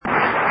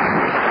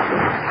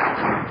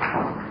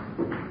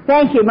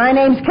Thank you. My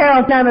name's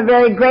Carol, and I'm a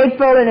very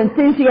grateful and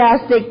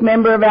enthusiastic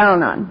member of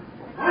Al-Anon.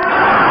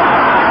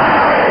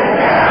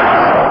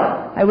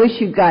 I wish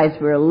you guys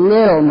were a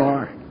little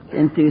more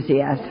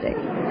enthusiastic.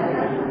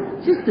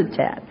 Just a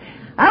tad.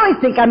 I always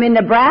think I'm in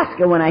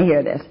Nebraska when I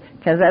hear this,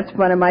 because that's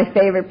one of my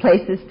favorite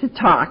places to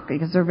talk,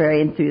 because they're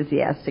very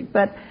enthusiastic.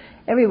 But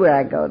everywhere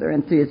I go, they're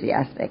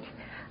enthusiastic.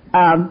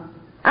 I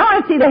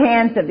want to see the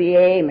hands of the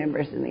AA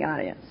members in the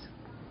audience.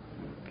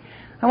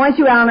 I want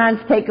you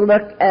Al-Anons to take a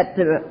look at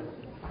the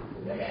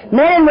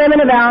men and women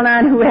of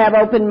Al-Anon who have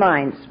open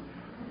minds.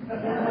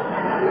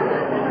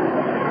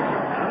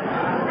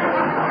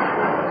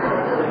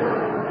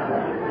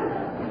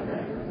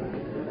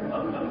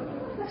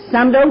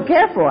 Some don't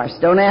care for us.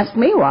 Don't ask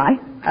me why.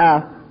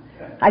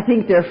 I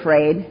think they're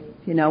afraid.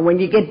 You know, when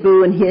you get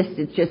boo and hissed,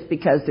 it's just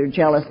because they're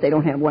jealous they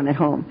don't have one at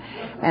home.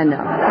 And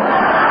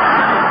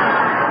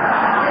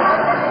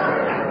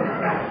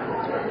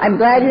I'm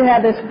glad you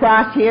have this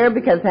cross here,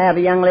 because I have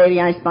a young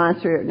lady I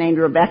sponsor named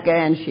Rebecca,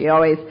 and she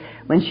always,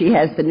 when she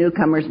has the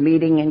newcomers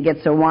meeting and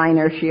gets a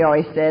whiner, she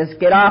always says,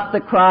 "Get off the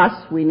cross,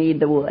 we need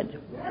the wood."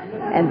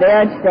 And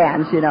there it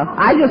stands, you know.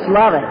 I just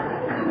love it.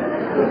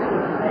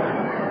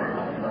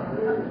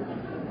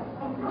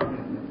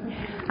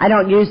 I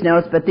don't use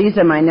notes, but these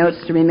are my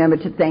notes to remember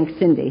to thank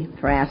Cindy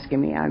for asking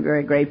me. I'm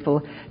very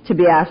grateful to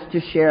be asked to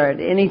share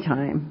at any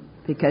time,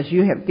 because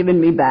you have given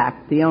me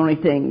back the only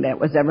thing that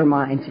was ever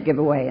mine to give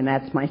away, and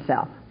that's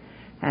myself.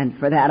 And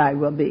for that, I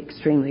will be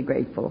extremely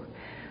grateful.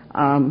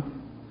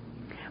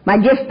 My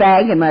gift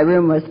bag in my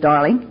room was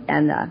darling,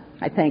 and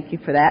I thank you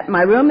for that.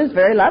 My room is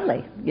very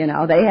lovely. You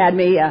know, they had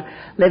me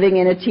living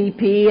in a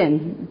teepee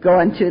and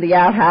going to the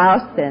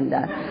outhouse and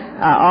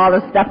all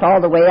the stuff all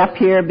the way up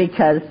here,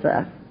 because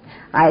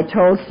I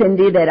told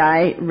Cindy that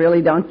I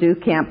really don't do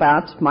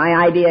campouts. My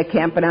idea of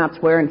camping out's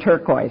wearing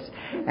turquoise.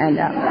 And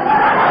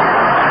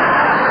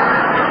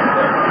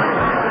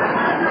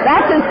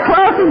that's as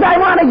close as I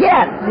want to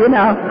get, you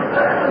know.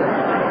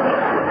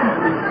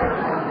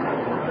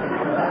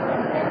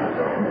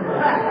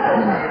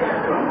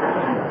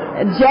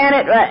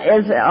 Janet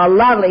is a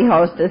lovely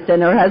hostess,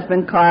 and her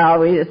husband Carl.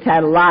 We just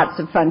had lots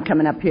of fun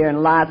coming up here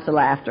and lots of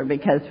laughter,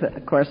 because,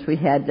 of course, we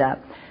had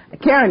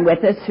Karen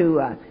with us,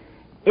 who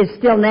is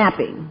still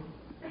napping.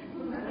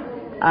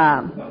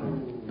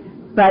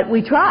 But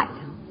we tried.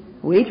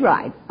 We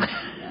tried.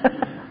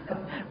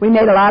 We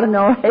made a lot of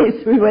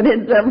noise. We went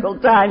in several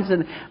times,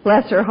 and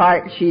bless her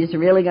heart, she's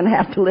really going to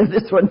have to live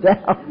this one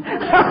down.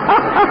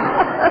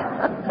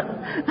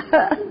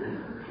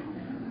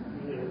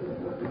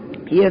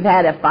 You've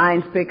had a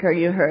fine speaker.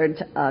 You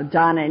heard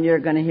Donna, and you're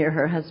going to hear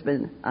her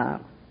husband. I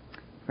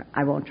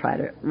won't try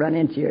to run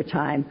into your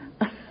time,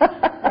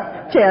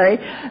 Terry,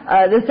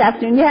 this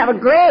afternoon. You have a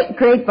great,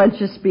 great bunch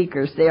of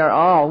speakers. They are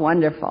all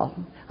wonderful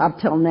up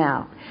till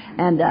now.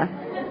 And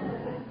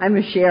I'm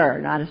a sharer,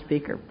 not a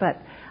speaker.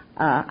 But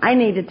I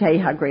need to tell you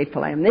how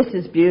grateful I am. This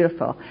is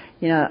beautiful.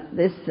 You know,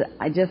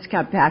 I just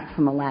got back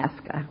from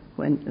Alaska,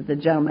 when the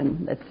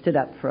gentleman that stood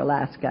up for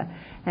Alaska.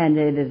 And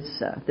it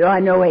is, there are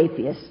no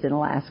atheists in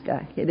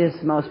Alaska. It is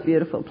the most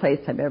beautiful place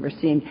I've ever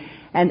seen.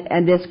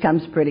 And this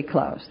comes pretty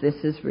close. This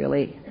is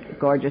really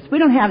gorgeous. We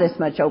don't have this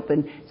much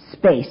open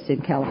space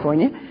in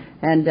California,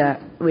 and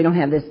we don't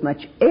have this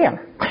much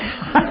air.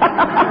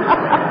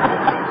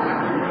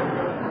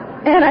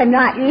 And I'm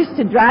not used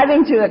to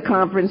driving to a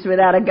conference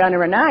without a gun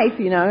or a knife,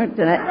 you know,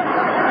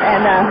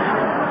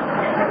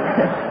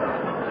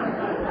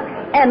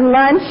 and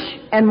lunch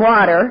and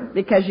water,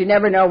 because you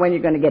never know when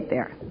you're going to get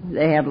there.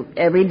 They have,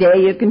 every day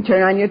you can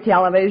turn on your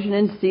television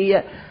and see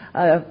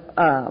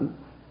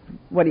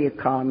what do you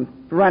call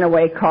them,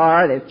 runaway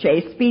car,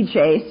 speed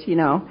chase, you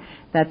know.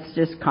 That's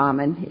just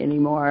common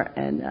anymore.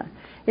 And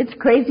it's a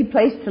crazy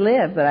place to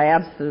live, but I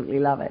absolutely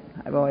love it.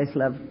 I've always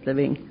loved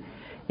living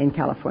in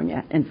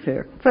California, and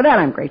for that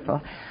I'm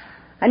grateful.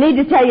 I need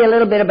to tell you a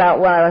little bit about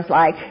what I was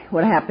like,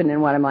 what happened,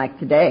 and what I'm like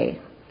today.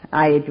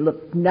 I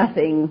looked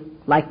nothing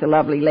like the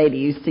lovely lady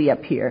you see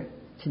up here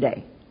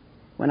today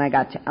when I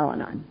got to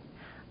Al-Anon.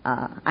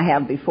 I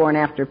have before and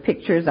after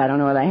pictures. I don't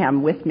know whether I have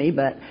them with me,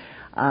 but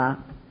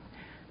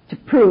to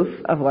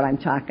proof of what I'm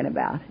talking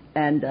about.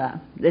 And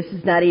this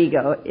is not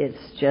ego.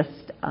 It's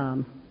just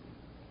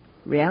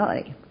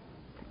reality.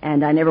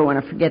 And I never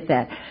want to forget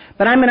that.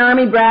 But I'm an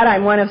Army brat.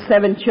 I'm one of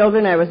 7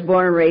 children. I was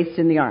born and raised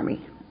in the Army.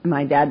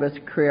 My dad was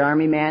a career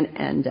Army man,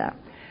 and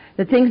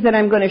the things that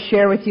I'm going to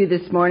share with you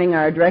this morning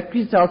are a direct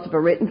result of a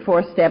written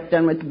 4-step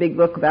done with the Big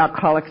Book of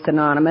Alcoholics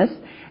Anonymous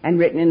and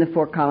written in the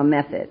 4-column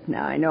method.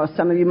 Now, I know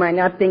some of you might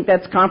not think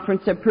that's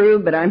conference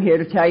approved, but I'm here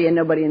to tell you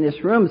nobody in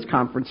this room is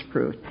conference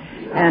approved.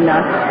 And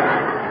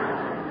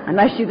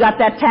unless you got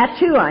that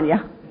tattoo on you.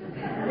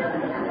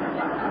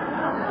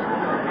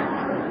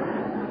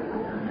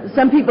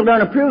 Some people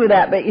don't approve of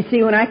that, but you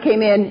see, when I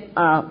came in,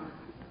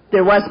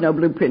 there was no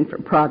blueprint for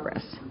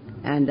progress.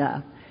 And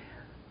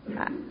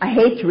I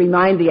hate to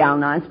remind the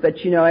Al-Anons,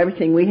 but you know,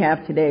 everything we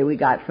have today we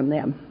got from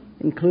them,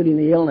 including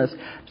the illness.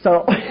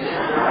 So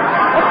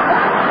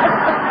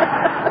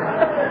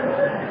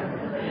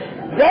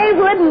They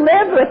wouldn't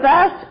live with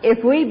us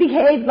if we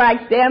behaved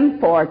like them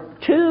for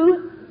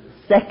 2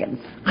 seconds.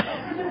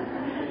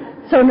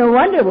 So no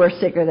wonder we're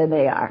sicker than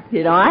they are.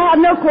 I have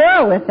no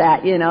quarrel with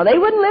that. They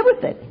wouldn't live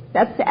with it.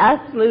 That's the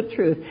absolute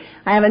truth.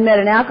 I haven't met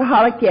an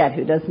alcoholic yet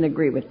who doesn't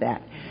agree with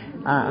that.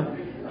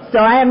 So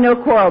I have no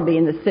quarrel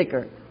being the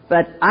sicker.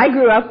 But I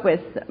grew up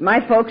with,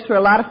 my folks were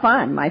a lot of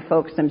fun. My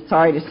folks, I'm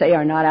sorry to say,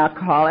 are not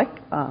alcoholic.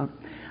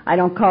 I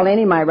don't call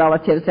any of my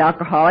relatives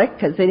alcoholic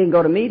because they didn't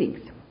go to meetings.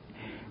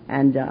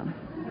 And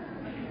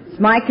it's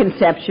my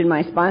conception,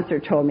 my sponsor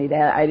told me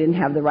that I didn't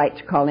have the right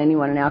to call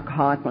anyone an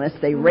alcoholic unless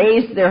they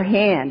raised their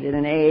hand in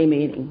an AA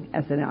meeting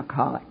as an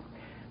alcoholic.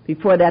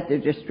 Before that, they're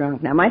just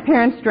drunk. Now, my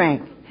parents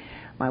drank.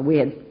 We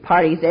had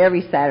parties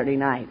every Saturday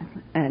night,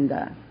 and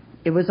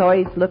it was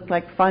always looked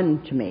like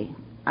fun to me.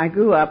 I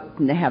grew up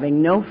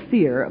having no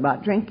fear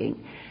about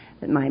drinking.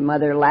 My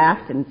mother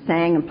laughed and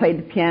sang and played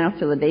the piano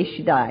till the day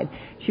she died.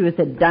 She was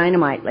a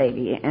dynamite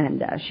lady,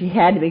 and she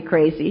had to be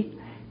crazy,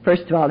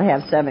 first of all, to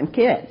have 7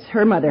 kids.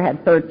 Her mother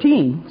had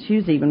 13. She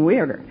was even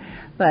weirder.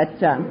 But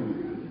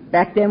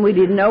back then, we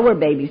didn't know where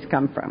babies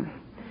come from.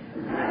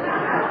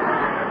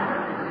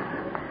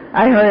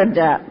 I heard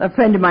a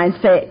friend of mine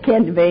say,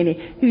 Ken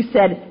Devaney, who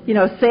said,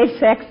 safe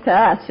sex to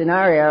us in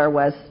our era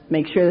was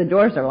make sure the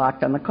doors are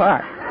locked on the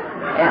car.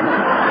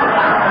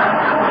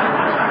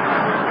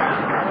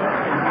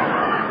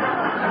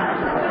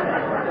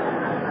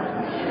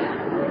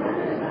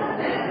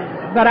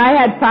 But I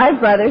had 5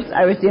 brothers.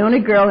 I was the only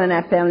girl in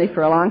that family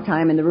for a long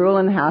time, and the rule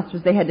in the house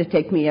was they had to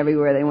take me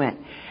everywhere they went.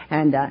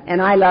 And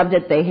I loved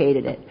it. They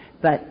hated it.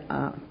 But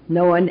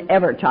no one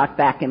ever talked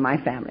back in my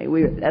family.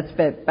 That's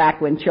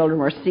back when children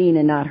were seen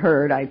and not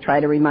heard. I try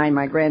to remind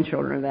my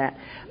grandchildren of that,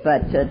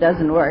 but it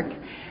doesn't work.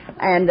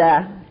 And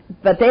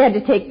but they had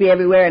to take me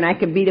everywhere, and I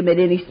could beat them at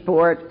any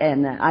sport,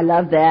 and I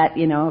love that,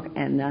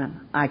 and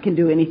I can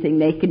do anything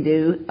they can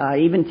do.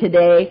 Even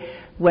today,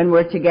 when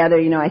we're together,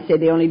 I say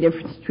the only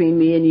difference between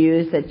me and you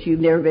is that you've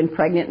never been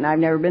pregnant and I've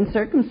never been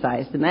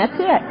circumcised, and that's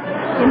it,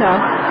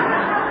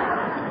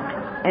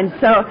 And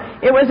so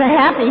it was a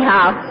happy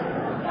house.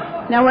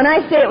 Now, when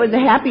I say it was a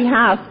happy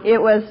house,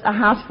 it was a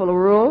house full of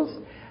rules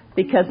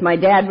because my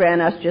dad ran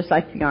us just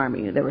like the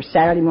Army. There were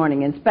Saturday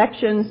morning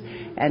inspections,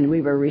 and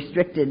we were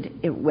restricted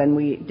when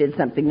we did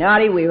something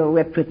naughty. We were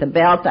whipped with the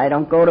belt. I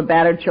don't go to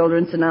Battered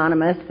Children's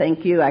Anonymous.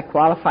 Thank you. I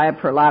qualify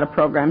for a lot of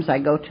programs. I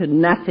go to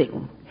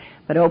nothing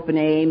but open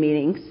AA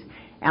meetings,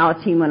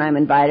 Alateen when I'm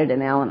invited,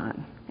 and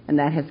Al-Anon. And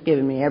that has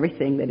given me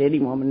everything that any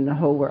woman in the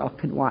whole world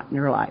could want in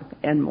her life,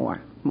 and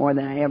more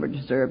than I ever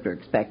deserved or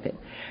expected.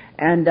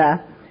 And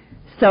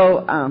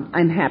so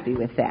I'm happy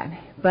with that.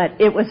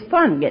 But it was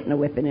fun getting a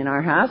whipping in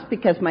our house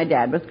because my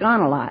dad was gone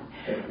a lot.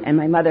 And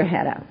my mother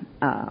had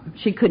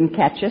she couldn't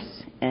catch us,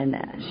 and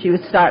she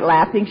would start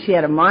laughing. She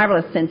had a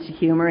marvelous sense of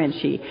humor, and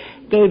she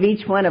gave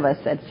each one of us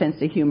that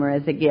sense of humor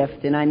as a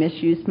gift. And I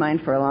misused mine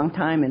for a long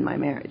time in my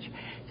marriage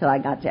till I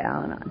got to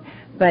Al-Anon.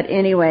 But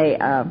anyway,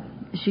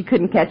 she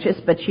couldn't catch us,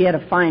 but she had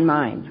a fine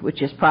mind,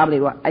 which is probably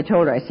what I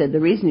told her. I said, the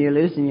reason you're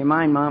losing your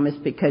mind, Mom, is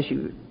because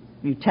you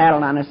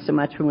tattled on us so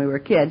much when we were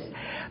kids.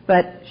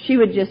 But she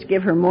would just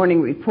give her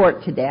morning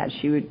report to Dad.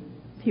 He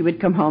would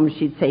come home and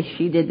she'd say,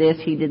 she did this,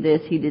 he did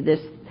this, he did this.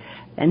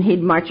 And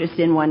he'd march us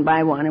in one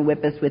by one and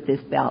whip us with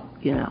his belt,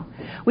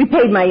 We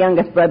paid my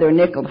youngest brother a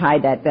nickel to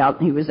hide that belt,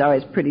 and he was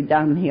always pretty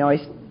dumb.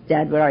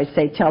 Dad would always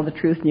say, tell the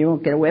truth and you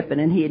won't get a whipping,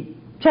 and he'd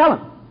tell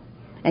him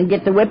and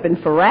get the whipping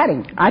for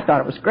ratting. I thought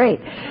it was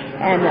great.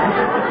 And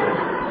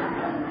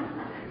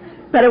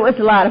but it was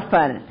a lot of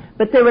fun.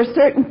 But there were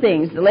certain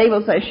things, the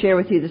labels I share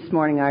with you this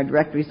morning are a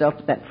direct result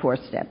of that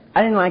 4th step.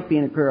 I didn't like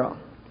being a girl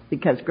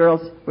because girls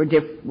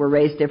were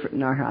raised different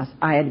in our house.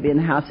 I had to be in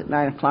the house at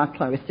 9 o'clock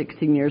till I was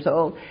 16 years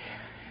old.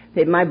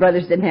 My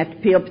brothers didn't have to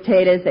peel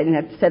potatoes. They didn't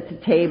have to set the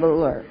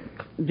table or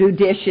do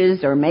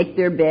dishes or make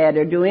their bed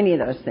or do any of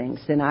those things.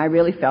 And I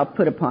really felt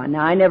put upon.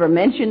 Now, I never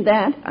mentioned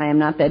that. I am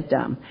not that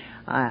dumb.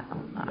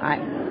 I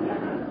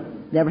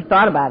never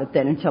thought about it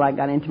then until I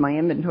got into my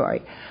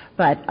inventory.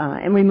 But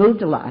and we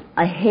moved a lot.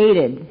 I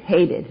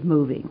hated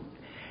moving.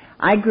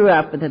 I grew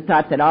up with the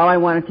thought that all I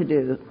wanted to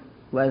do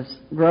was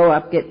grow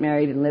up, get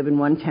married, and live in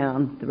one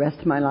town the rest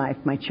of my life.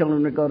 My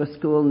children would go to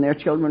school, and their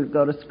children would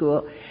go to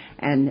school,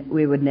 and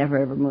we would never,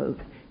 ever move.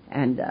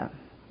 And,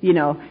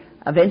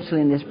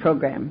 eventually in this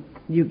program,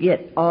 you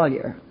get all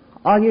your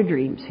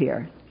dreams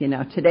here.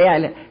 Today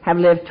I have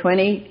lived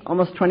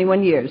almost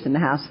 21 years in the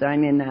house that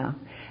I'm in now.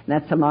 And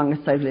that's the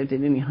longest I've lived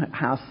in any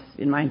house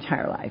in my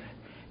entire life.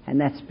 And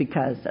that's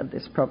because of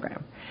this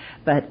program.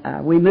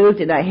 But we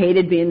moved, and I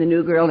hated being the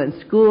new girl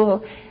in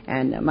school.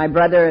 And my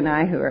brother and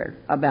I, who are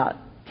about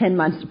 10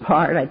 months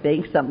apart, I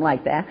think, something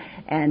like that.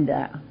 And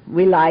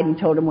we lied and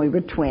told him we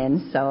were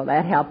twins. So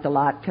that helped a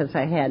lot because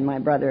I had my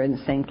brother in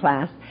the same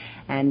class.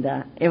 And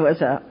it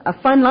was a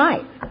fun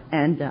life.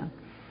 And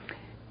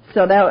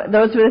so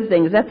those were the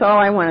things. That's all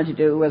I wanted to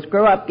do was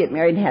grow up, get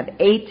married, and have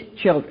 8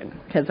 children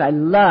because I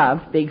love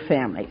big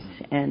families.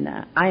 And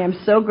I am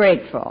so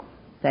grateful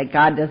that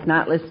God does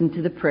not listen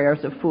to the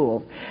prayers of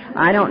fools.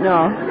 I don't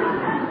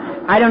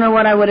know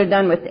what I would have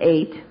done with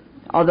 8.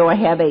 although I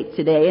have 8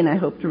 today, and I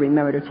hope to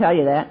remember to tell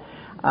you that.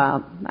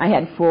 I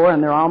had 4,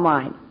 and they're all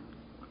mine.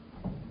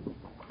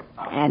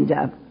 And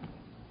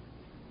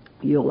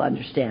you'll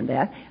understand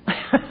that.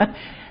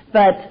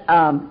 But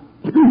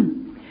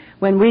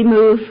when we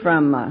moved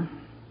from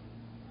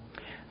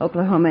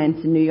Oklahoma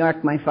into New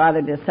York, my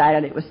father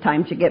decided it was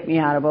time to get me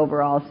out of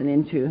overalls and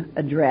into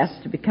a dress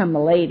to become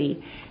a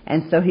lady.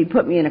 And so he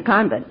put me in a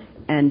convent.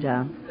 And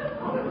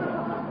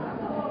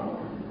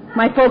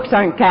my folks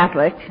aren't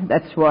Catholic,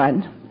 that's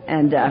one,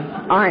 and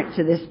aren't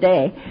to this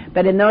day.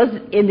 But in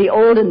the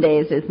olden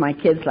days, as my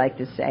kids like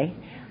to say,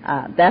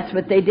 that's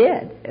what they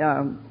did.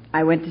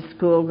 I went to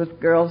school with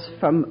girls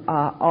from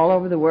all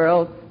over the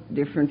world,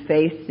 different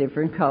faiths,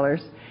 different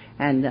colors,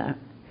 and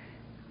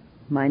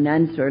my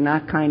nuns were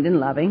not kind and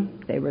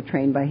loving. They were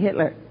trained by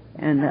Hitler.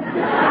 And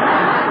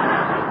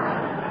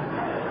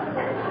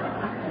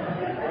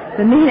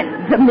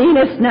the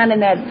meanest nun in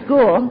that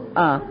school,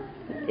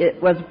 it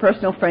was a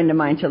personal friend of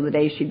mine till the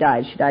day she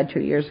died. She died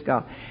 2 years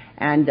ago.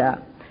 And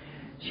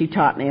she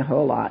taught me a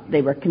whole lot.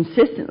 They were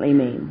consistently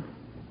mean.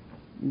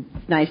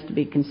 It's nice to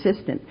be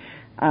consistent.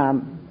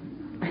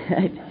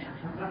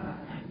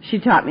 She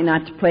taught me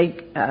not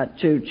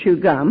to chew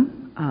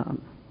gum.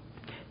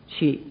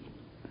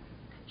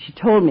 She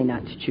told me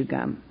not to chew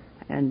gum,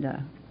 and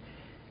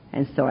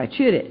so I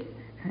chewed it.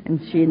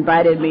 And she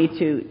invited me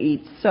to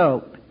eat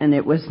soap, and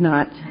it was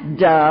not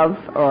Dove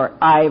or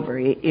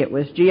Ivory. It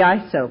was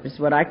GI soap is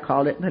what I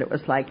called it, but it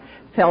was like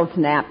Feld's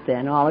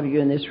Naphtha. All of you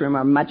in this room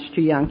are much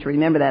too young to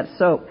remember that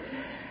soap.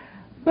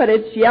 But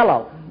it's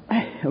yellow.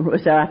 It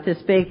was about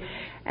this big.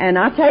 And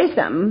I'll tell you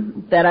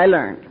something that I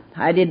learned.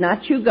 I did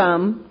not chew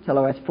gum till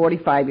I was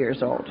 45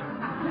 years old.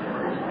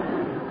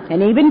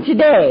 And even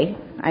today,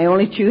 I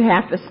only chew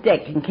half a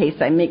stick in case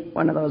I meet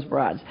one of those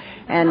broads.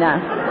 And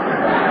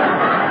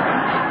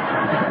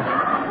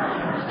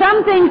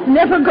some things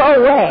never go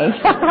away.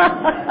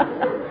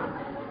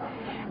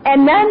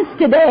 And nuns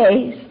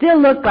today still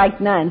look like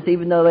nuns,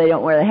 even though they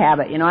don't wear the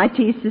habit. You know, I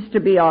tease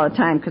Sister B all the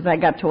time because I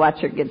got to watch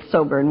her get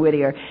sober and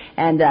wittier.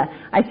 And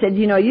I said,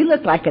 you know, you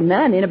look like a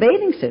nun in a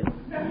bathing suit.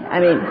 I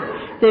mean,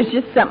 there's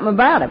just something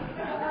about them.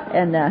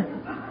 And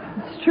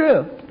it's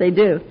true, they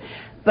do.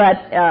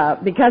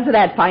 But because of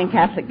that fine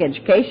Catholic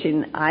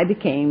education, I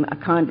became a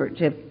convert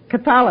to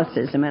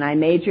Catholicism, and I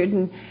majored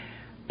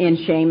in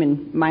shame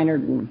and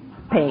minored in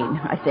pain,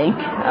 I think.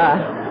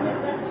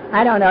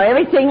 I don't know,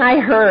 everything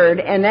I heard,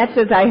 and that's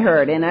as I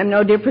heard, and I'm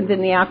no different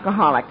than the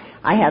alcoholic.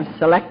 I have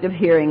selective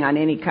hearing on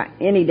any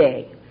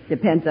day.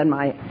 Depends on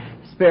my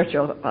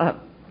spiritual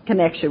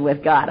connection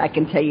with God, I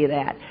can tell you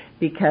that,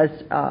 because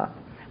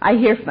I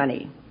hear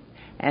funny,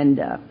 and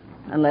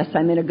unless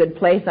I'm in a good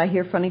place, I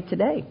hear funny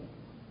today.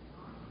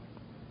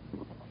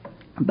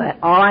 But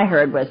all I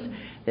heard was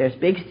there's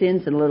big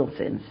sins and little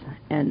sins,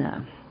 and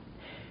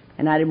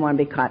I didn't want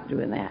to be caught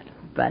doing that.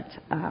 But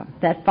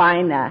that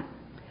fine,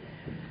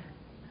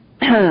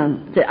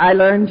 I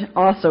learned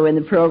also in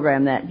the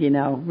program that, you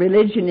know,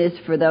 religion is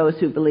for those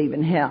who believe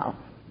in hell,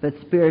 but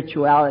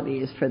spirituality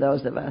is for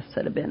those of us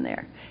that have been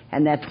there,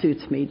 and that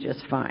suits me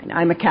just fine.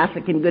 I'm a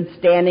Catholic in good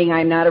standing.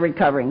 I'm not a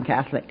recovering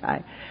Catholic.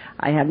 I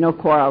have no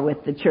quarrel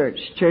with the church.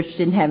 Church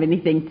didn't have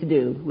anything to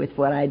do with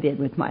what I did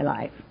with my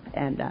life,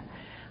 and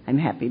I'm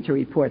happy to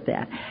report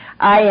that.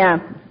 I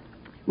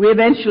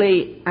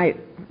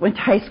went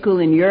to high school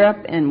in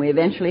Europe, and we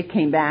eventually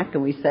came back,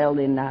 and we settled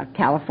in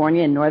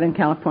California, in Northern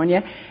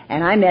California,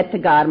 and I met the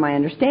God of my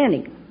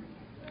understanding.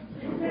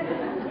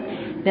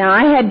 Now,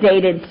 I had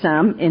dated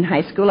some in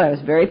high school. I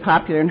was very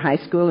popular in high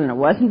school, and it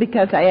wasn't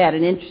because I had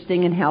an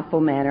interesting and helpful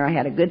manner. I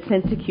had a good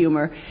sense of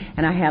humor,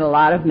 and I had a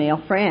lot of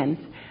male friends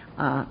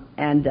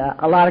and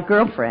a lot of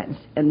girlfriends.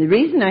 And the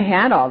reason I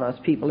had all those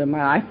people in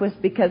my life was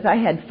because I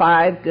had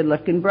 5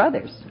 good-looking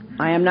brothers.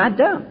 I am not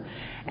dumb.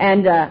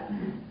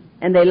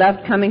 And they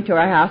loved coming to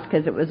our house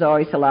because it was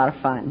always a lot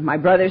of fun. My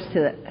brothers,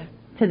 to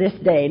this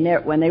day,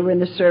 when they were in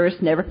the service,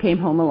 never came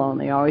home alone.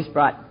 They always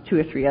brought 2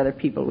 or 3 other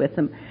people with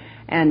them.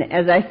 And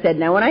as I said,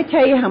 now when I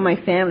tell you how my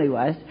family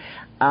was,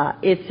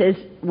 it says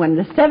when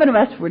the 7 of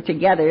us were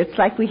together, it's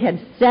like we had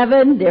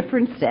 7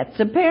 different sets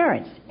of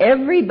parents.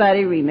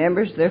 Everybody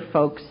remembers their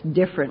folks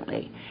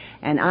differently.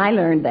 And I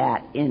learned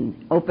that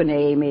in open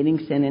AA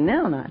meetings and in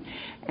Al-Anon.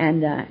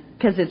 And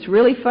because it's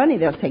really funny,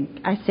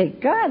 I say,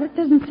 God, that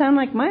doesn't sound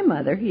like my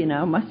mother, you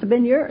know, must have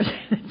been yours.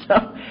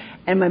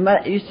 And my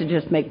mother used to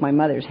just make my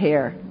mother's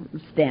hair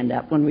stand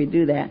up when we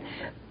do that.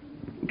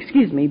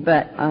 Excuse me,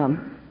 but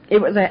it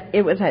was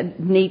a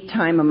neat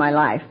time of my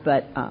life,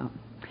 but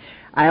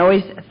I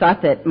always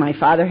thought that my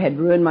father had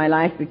ruined my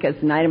life because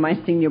the night of my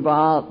senior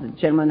ball, the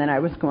gentleman that I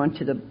was going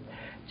to the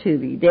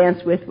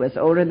dance with was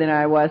older than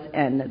I was,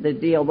 and the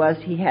deal was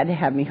he had to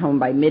have me home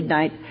by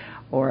midnight,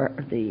 or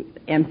the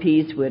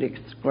MPs would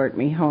escort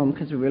me home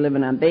because we were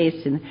living on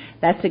base, and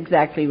that's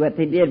exactly what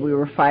they did. We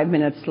were 5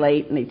 minutes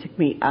late, and they took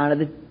me out of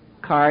the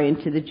car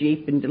into the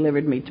Jeep and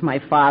delivered me to my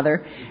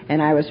father,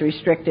 and I was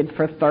restricted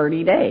for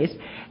 30 days.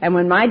 And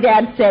when my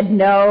dad said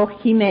no,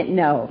 he meant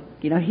no.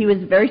 You know, he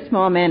was a very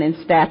small man in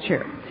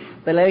stature,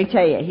 but let me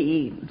tell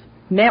you,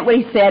 meant what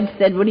he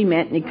said what he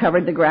meant, and he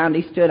covered the ground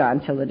he stood on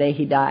till the day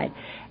he died.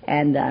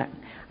 And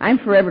I'm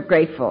forever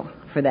grateful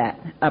for that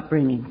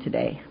upbringing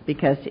today,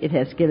 because it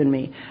has given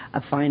me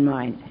a fine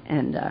mind,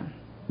 and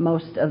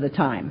most of the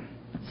time,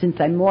 since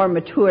I'm more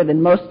mature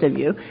than most of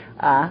you,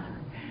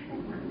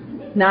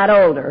 not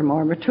older,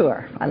 more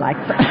mature. I like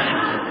that.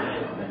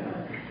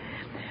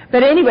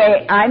 But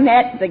anyway, I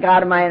met the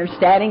God of my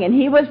understanding, and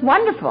he was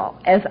wonderful,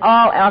 as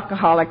all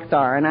alcoholics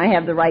are. And I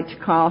have the right to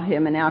call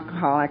him an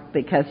alcoholic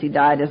because he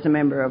died as a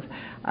member of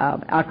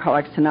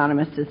Alcoholics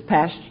Anonymous this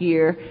past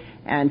year,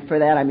 and for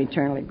that I'm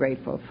eternally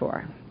grateful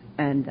for.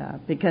 And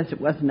because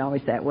it wasn't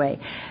always that way.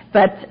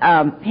 But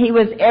he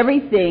was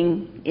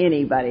everything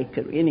any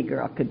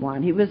girl could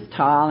want. He was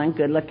tall and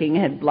good-looking,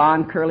 had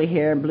blonde, curly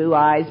hair, blue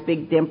eyes,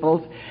 big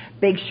dimples,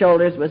 big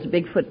shoulders, was a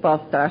big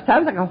football star.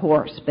 Sounds like a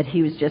horse, but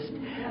he was just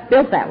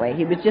built that way.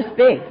 He was just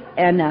big.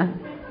 And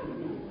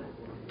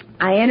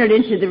I entered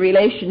into the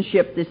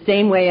relationship the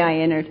same way I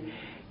entered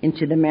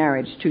into the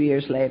marriage 2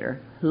 years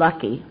later.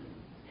 Lucky.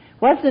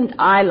 Wasn't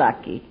I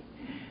lucky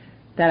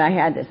that I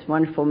had this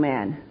wonderful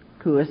man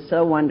who was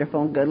so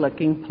wonderful and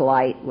good-looking,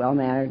 polite,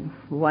 well-mannered,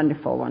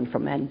 wonderful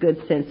man, good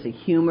sense of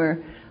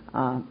humor,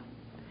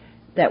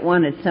 that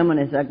wanted someone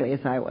as ugly as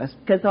I was,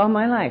 because all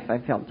my life I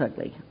felt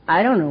ugly.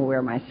 I don't know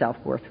where my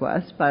self-worth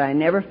was, but I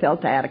never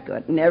felt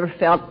adequate, never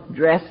felt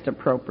dressed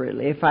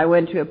appropriately. If I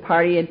went to a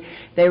party and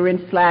they were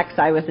in slacks,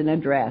 I was in a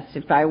dress.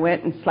 If I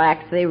went in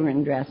slacks, they were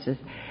in dresses.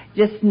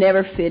 Just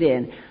never fit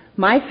in.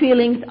 My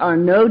feelings are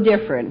no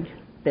different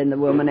than the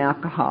woman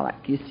alcoholic.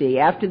 You see,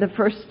 after the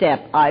first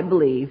step, I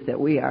believe that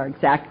we are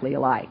exactly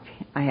alike.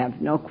 I have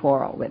no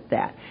quarrel with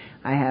that.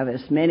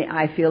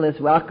 I feel as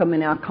welcome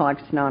in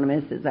Alcoholics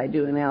Anonymous as I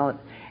do in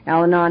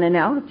Al-Anon and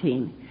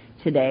Alateen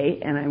today,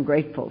 and I'm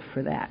grateful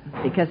for that,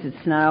 because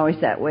it's not always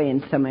that way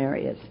in some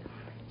areas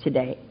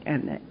today,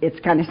 and it's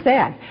kind of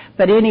sad.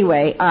 But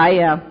anyway,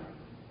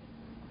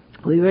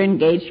 we were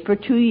engaged for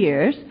 2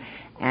 years,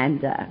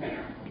 and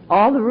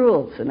all the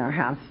rules in our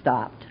house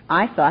stopped.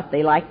 I thought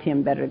they liked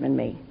him better than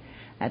me.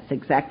 That's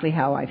exactly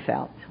how I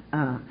felt.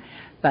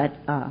 But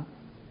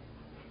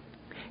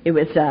it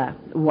was a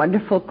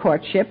wonderful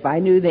courtship. I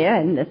knew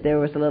then that there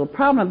was a little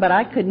problem, but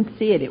I couldn't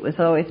see it. It was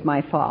always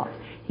my fault.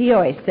 He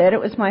always said it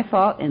was my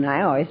fault, and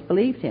I always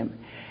believed him.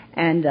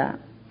 And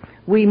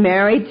we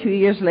married 2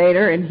 years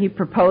later, and he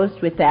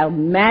proposed with that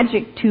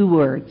magic 2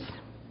 words.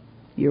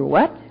 You're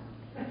what?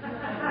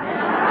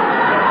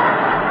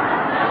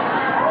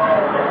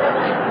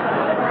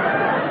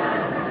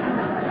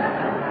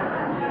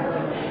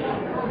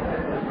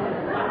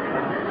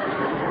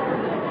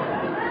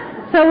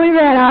 So we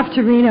ran off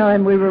to Reno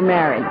and we were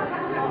married.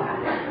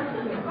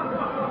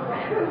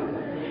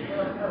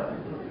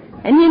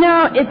 And you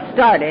know, it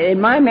started,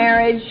 and my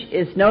marriage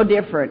is no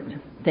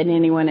different than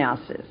anyone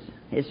else's.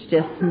 It's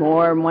just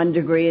more in one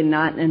degree and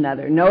not in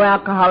another. No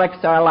alcoholics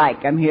are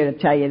alike, I'm here to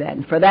tell you that.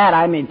 And for that,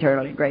 I'm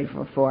eternally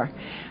grateful for.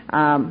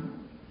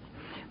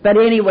 But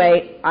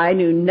anyway, I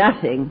knew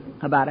nothing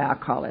about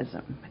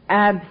alcoholism.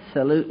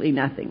 Absolutely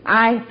nothing.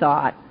 I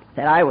thought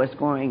that I was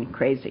going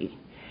crazy.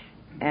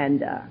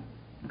 And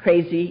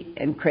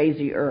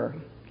crazier.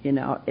 You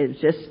know,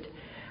 it's just,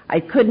 I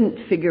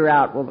couldn't figure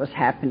out what was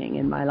happening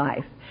in my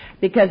life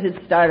because it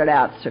started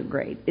out so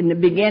great. In the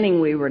beginning,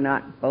 we were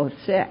not both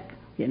sick.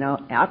 You know,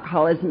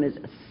 alcoholism is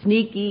a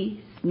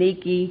sneaky,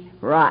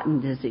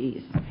 rotten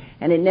disease.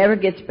 And it never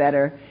gets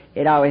better.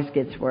 It always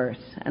gets worse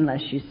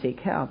unless you seek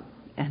help.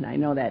 And I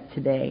know that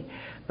today.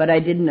 But I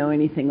didn't know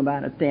anything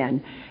about it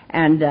then.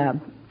 And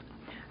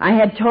I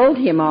had told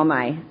him all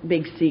my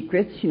big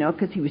secrets, you know,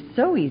 because he was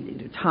so easy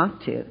to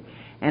talk to.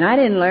 And I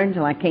didn't learn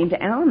until I came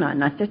to Al-Anon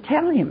not to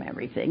tell him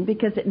everything,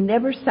 because it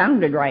never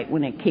sounded right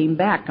when it came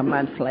back a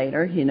month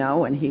later, you know,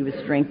 when he was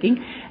drinking.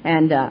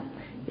 And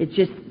it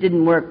just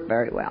didn't work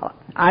very well.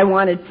 I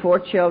wanted 4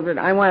 children.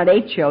 I wanted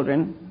 8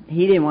 children.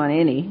 He didn't want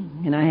any,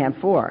 and I had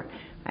 4.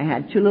 I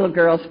had 2 little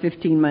girls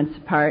 15 months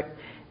apart,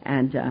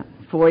 and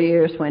 4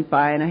 years went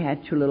by, and I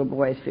had 2 little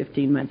boys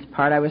 15 months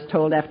apart. I was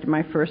told after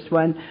my first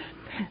one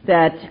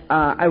that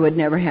I would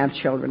never have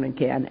children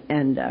again,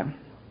 and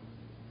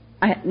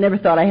I never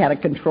thought I had a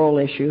control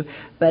issue,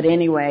 but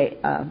anyway,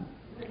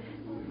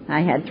 I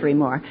had 3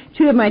 more.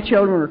 2 of my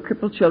children were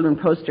crippled children,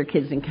 poster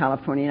kids in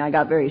California, and I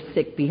got very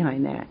sick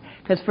behind that.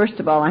 Because first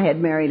of all, I had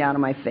married out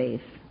of my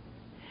faith.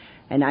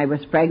 And I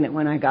was pregnant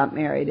when I got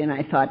married, and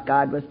I thought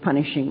God was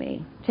punishing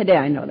me. Today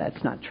I know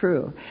that's not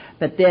true,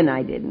 but then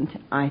I didn't.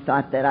 I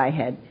thought that I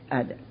had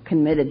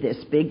committed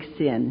this big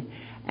sin.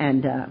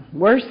 And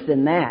worse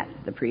than that,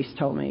 the priest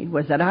told me,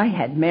 was that I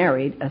had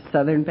married a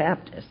Southern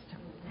Baptist.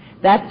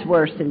 That's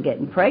worse than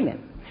getting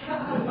pregnant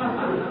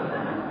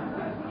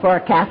for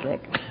a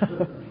Catholic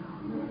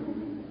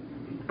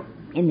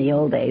in the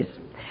old days.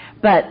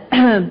 But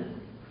I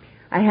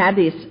had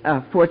these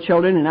 4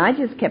 children, and I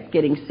just kept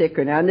getting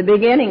sicker. Now, in the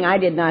beginning, I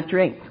did not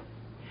drink.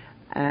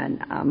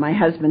 And my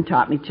husband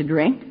taught me to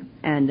drink.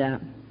 And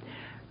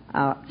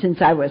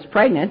since I was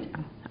pregnant,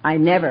 I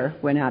never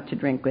went out to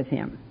drink with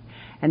him.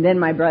 And then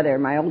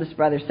my oldest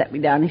brother, sat me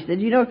down. He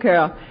said, you know,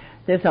 Carol,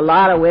 there's a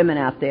lot of women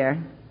out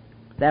there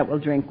that will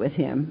drink with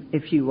him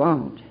if you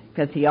won't,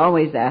 because he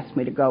always asked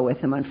me to go with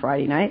him on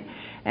Friday night.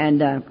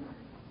 And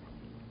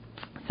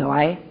so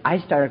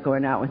I started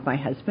going out with my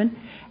husband,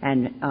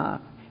 and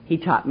he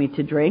taught me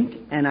to drink,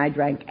 and I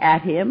drank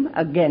at him,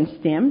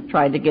 against him,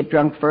 tried to get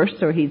drunk first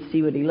so he'd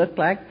see what he looked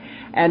like,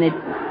 and it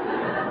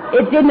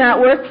did not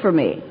work for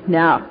me.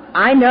 Now,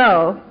 I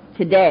know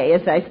today,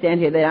 as I stand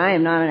here, that I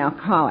am not an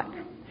alcoholic.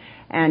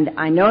 And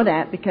I know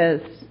that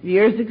because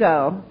years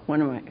ago,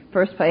 one of my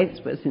first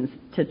places was in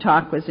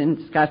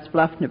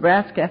Scottsbluff,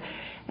 Nebraska,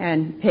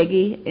 and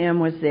Peggy M.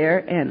 was there,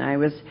 and I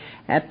was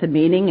at the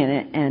meeting,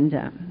 and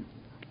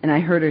I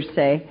heard her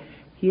say,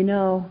 you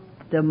know,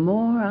 the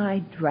more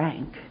I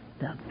drank,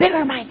 the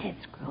bigger my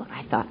tits grew. And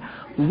I thought,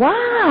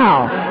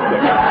 wow.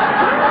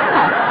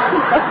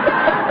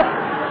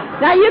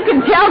 Now you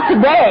can tell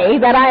today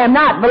that I am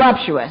not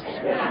voluptuous.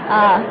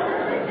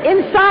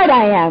 Inside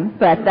I am,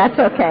 but that's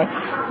okay.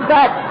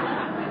 But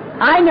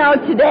I know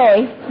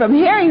today from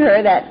hearing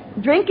her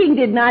that drinking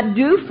did not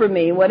do for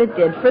me what it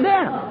did for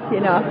them.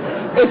 You know,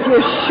 if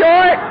you're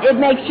short, it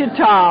makes you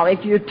tall.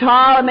 If you're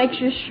tall, it makes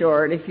you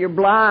short. If you're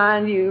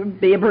blonde, you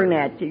be a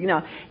brunette. You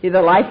know, you're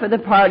the life of the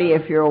party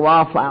if you're a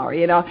wallflower.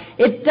 You know,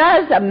 it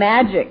does a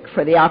magic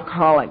for the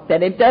alcoholic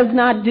that it does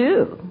not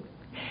do.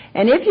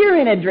 And if you're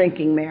in a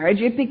drinking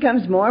marriage, it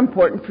becomes more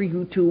important for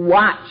you to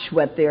watch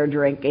what they're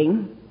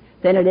drinking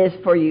than it is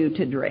for you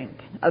to drink.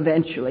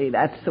 Eventually,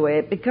 that's the way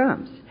it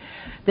becomes.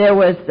 There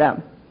was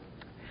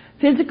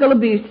physical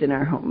abuse in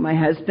our home. My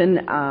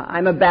husband,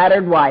 I'm a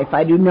battered wife.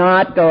 I do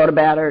not go to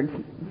Battered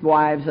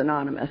Wives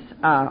Anonymous.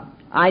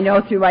 I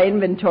know through my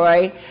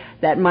inventory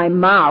that my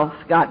mouth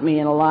got me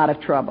in a lot of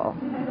trouble.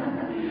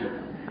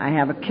 I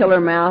have a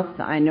killer mouth.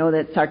 I know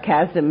that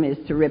sarcasm is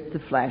to rip the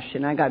flesh,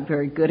 and I got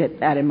very good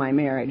at that in my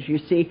marriage. You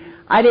see,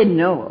 I didn't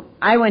know.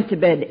 I went to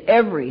bed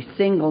every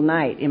single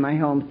night in my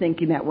home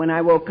thinking that when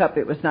I woke up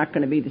it was not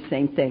going to be the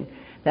same thing,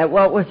 that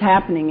what was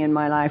happening in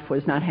my life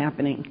was not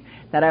happening,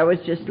 that I was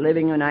just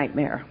living a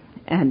nightmare.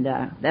 And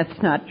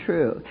that's not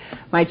true.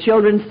 My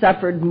children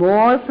suffered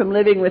more from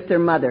living with their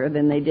mother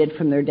than they did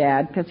from their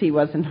dad because he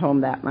wasn't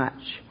home that much.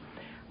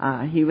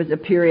 He was a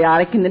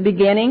periodic in the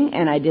beginning,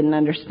 and I didn't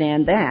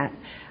understand that.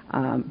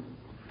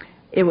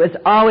 It was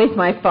always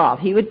my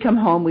fault. He would come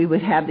home, we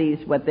would have these,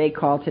 what they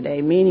call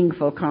today,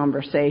 meaningful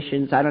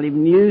conversations. I don't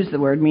even use the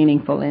word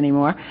meaningful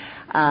anymore.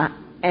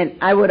 And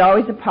I would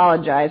always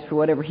apologize for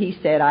whatever he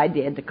said I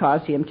did to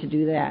cause him to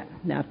do that.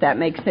 Now, if that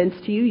makes sense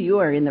to you, you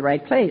are in the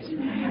right place.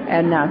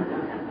 And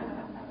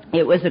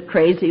it was a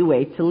crazy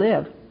way to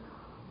live.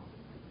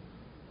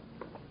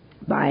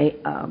 My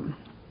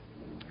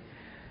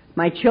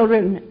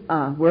children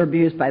were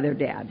abused by their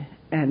dad.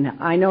 And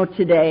I know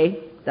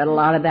today that a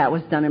lot of that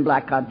was done in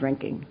blackout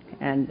drinking.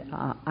 And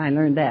I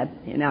learned that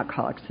in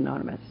Alcoholics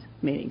Anonymous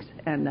meetings.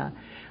 And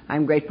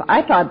I'm grateful.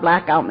 I thought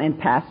blackout meant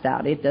passed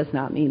out. It does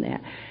not mean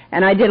that.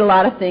 And I did a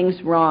lot of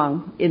things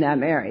wrong in that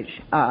marriage.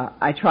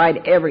 I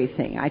tried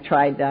everything. I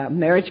tried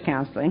marriage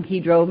counseling. He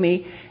drove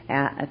me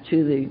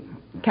to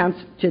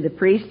the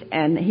priest,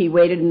 and he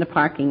waited in the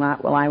parking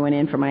lot while I went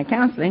in for my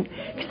counseling,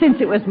 since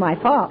it was my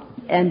fault.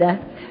 And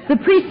the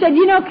priest said,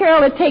 you know,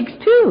 Carol, it takes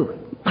two.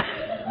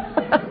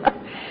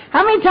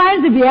 How many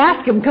times have you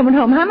asked him coming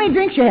home, how many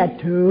drinks you had?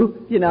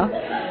 2, you know.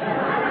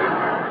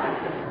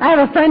 I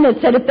have a friend that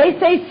said if they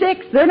say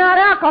 6, they're not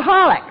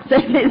alcoholics.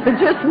 They're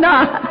just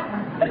not.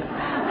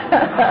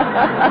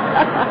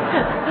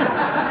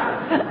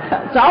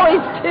 It's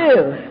always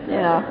 2, you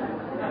know.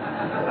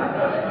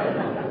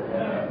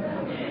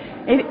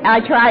 I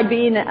tried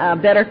being a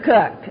better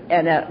cook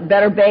and a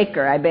better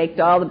baker. I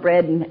baked all the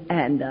bread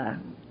and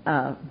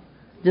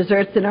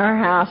desserts in our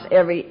house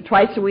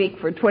twice a week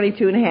for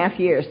 22 and a half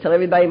years, till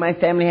everybody in my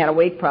family had a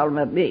weight problem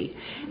of me.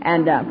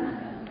 And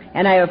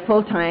I have a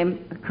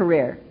full-time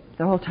career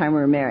the whole time we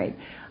were married.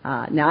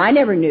 Now, I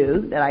never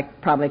knew that I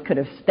probably could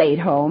have stayed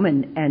home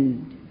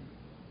and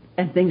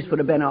things would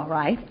have been all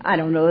right. I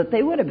don't know that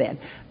they would have been.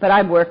 But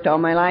I've worked all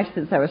my life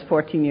since I was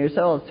 14 years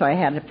old, so I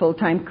had a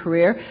full-time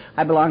career.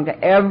 I belonged to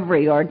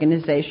every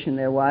organization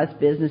there was,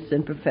 business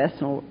and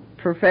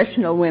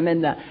professional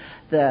women,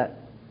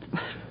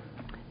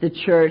 the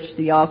church,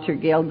 the altar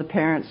guild, the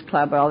parents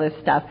club, all this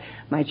stuff.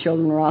 My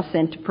children were all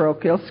sent to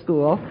parochial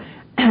school,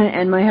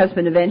 and my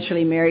husband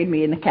eventually married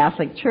me in the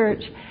Catholic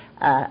Church.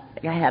 I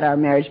had our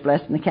marriage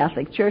blessed in the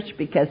Catholic Church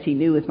because he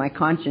knew with my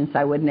conscience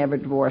I would never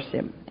divorce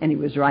him, and he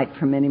was right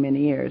for many,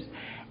 many years.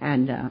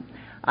 And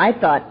I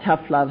thought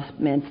tough love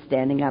meant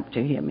standing up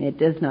to him. It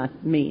does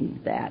not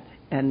mean that.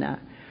 And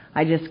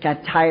I just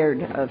got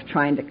tired of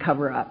trying to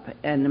cover up.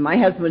 And my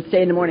husband would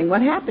say in the morning,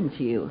 what happened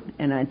to you?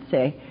 And I'd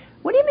say,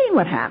 what do you mean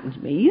what happened to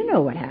me? You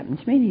know what happened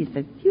to me. And he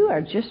said, you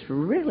are just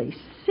really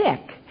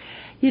sick,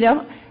 you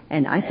know.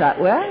 And I thought,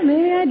 well,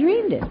 maybe I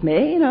dreamed it.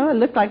 Maybe, you know, it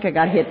looked like I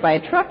got hit by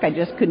a truck. I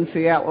just couldn't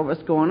figure out what was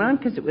going on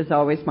because it was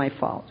always my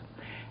fault.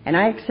 And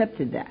I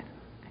accepted that.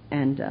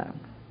 And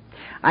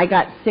I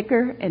got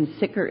sicker and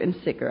sicker and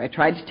sicker. I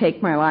tried to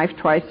take my life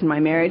twice in my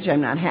marriage.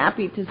 I'm not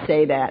happy to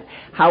say that.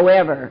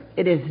 However,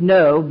 it is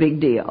no big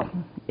deal.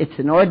 It's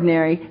an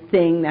ordinary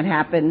thing that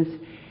happens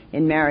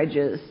in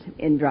marriages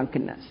in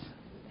drunkenness.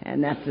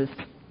 And that's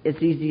as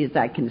easy as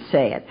I can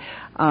say it.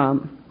 I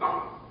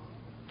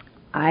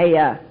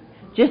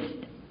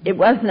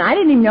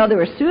didn't even know there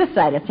were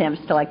suicide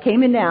attempts till I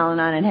came into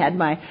Al-Anon and had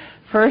my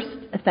first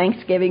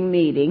Thanksgiving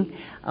meeting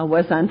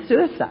was on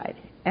suicide.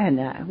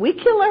 And we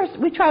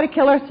try to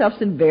kill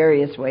ourselves in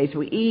various ways.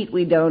 We eat,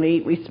 we don't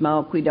eat, we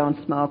smoke, we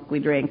don't smoke, we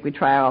drink, we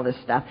try all this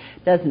stuff.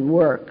 It doesn't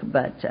work.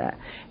 But,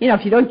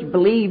 if you don't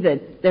believe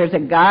that there's a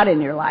God in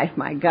your life,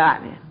 my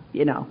God,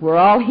 we're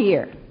all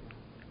here.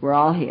 We're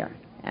all here.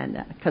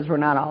 And because we're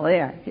not all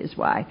there is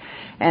why.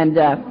 And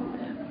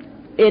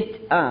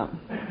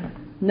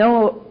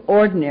no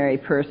ordinary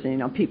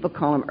person, people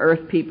call them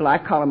earth people. I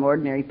call them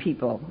ordinary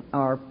people,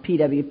 or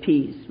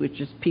PWPs, which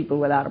is people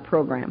without a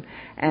program.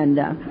 And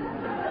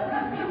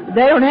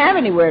they don't have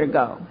anywhere to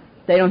go.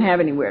 They don't have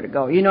anywhere to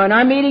go. In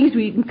our meetings,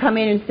 we can come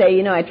in and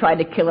say, I tried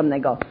to kill him. They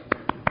go,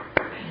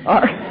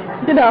 or,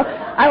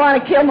 I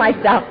want to kill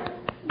myself.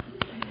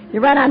 You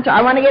run on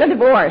I want to get a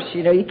divorce.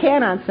 You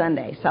can't on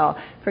Sunday, so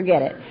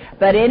forget it.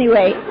 But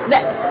anyway,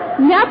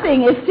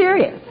 nothing is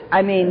serious.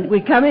 I mean,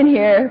 we come in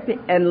here,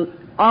 and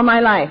all my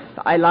life,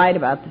 I lied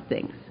about the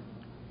things.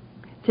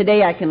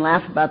 Today, I can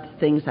laugh about the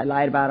things I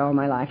lied about all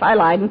my life. I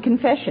lied in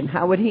confession.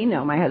 How would he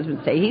know? My husband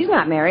would say, he's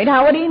not married.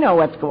 How would he know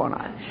what's going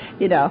on?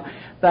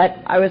 But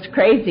I was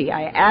crazy.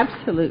 I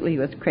absolutely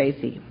was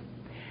crazy.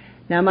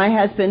 Now, my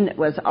husband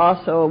was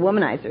also a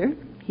womanizer.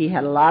 He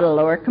had a lot of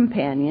lower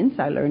companions.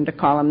 I learned to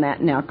call him that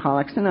in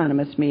Alcoholics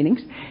Anonymous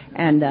meetings.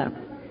 And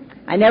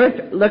I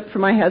never looked for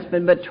my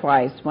husband but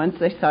twice. Once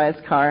I saw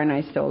his car, and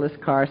I stole his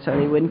car so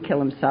he wouldn't kill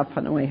himself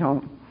on the way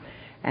home.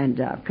 And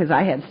because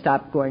I had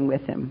stopped going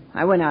with him.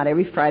 I went out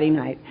every Friday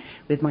night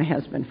with my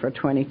husband for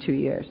 22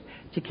 years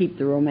to keep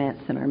the romance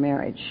in our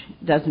marriage.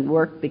 It doesn't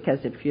work because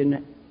if you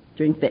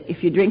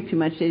drink too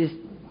much,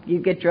 you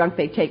get drunk,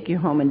 they take you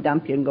home and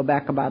dump you and go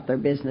back about their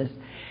business.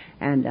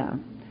 And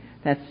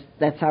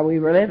that's how we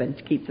were living,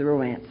 to keep the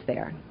romance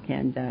there.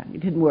 And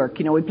it didn't work.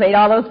 We played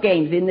all those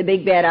games, in the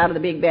big bed, out of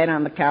the big bed,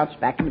 on the couch,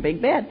 back in the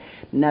big bed,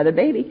 another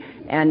baby.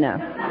 And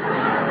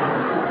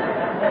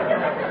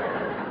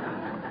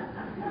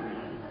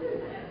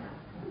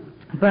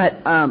but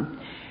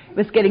it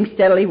was getting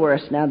steadily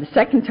worse. Now, the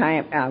second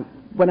time,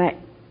 when I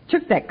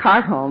took that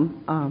car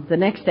home, the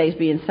next day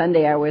being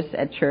Sunday, I was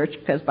at church,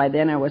 because by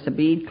then I was a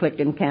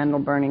bead-clicking,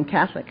 candle-burning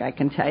Catholic, I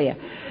can tell you.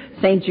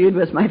 St. Jude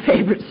was my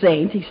favorite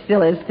saint. He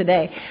still is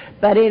today.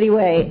 But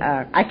anyway,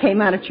 I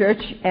came out of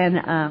church,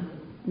 and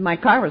my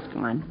car was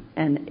gone.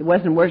 And it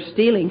wasn't worth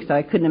stealing, so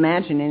I couldn't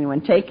imagine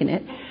anyone taking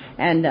it.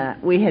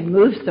 And we had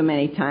moved so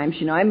many times.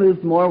 I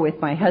moved more with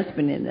my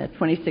husband in the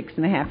 26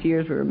 and a half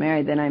years we were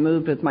married than I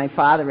moved with my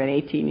father in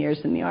 18 years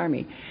in the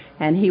Army.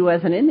 And he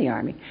wasn't in the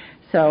Army.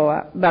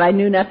 So, but I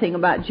knew nothing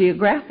about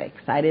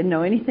geographics. I didn't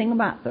know anything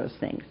about those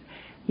things.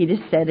 He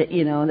just said that,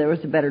 there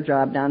was a better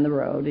job down the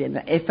road.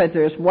 And if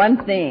there's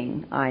one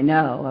thing I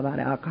know about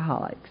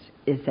alcoholics,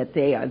 is that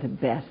they are the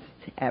best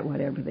at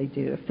whatever they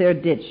do. If they're a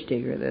ditch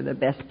digger, they're the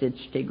best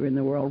ditch digger in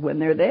the world when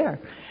they're there.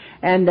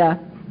 And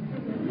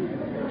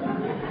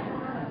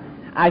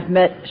I've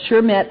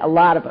met a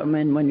lot of them,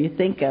 and when you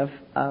think of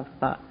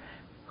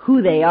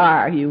who they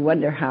are, you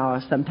wonder how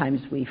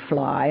sometimes we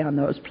fly on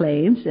those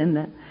planes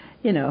and,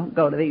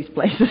 go to these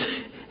places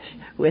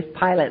with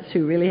pilots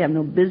who really have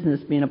no business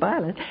being a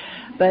pilot.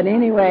 But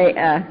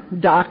anyway,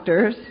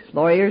 doctors,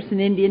 lawyers,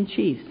 and Indian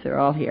chiefs, they're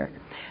all here.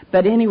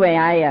 But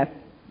anyway,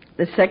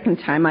 the second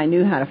time I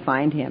knew how to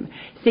find him.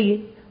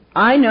 See,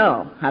 I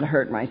know how to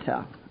hurt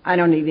myself. I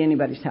don't need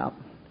anybody's help.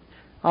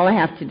 All I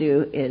have to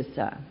do is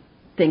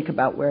think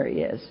about where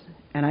he is.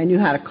 And I knew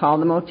how to call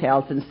the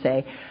motels and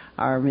say,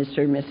 are Mr.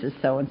 and Mrs.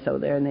 So-and-so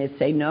there? And they'd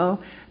say no,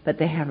 but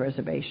they have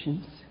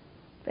reservations.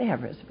 They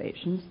have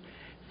reservations.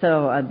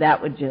 So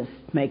that would just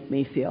make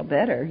me feel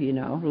better,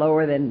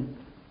 lower than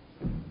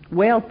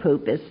whale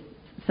poop, as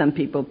some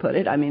people put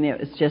it. I mean, it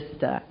was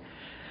just,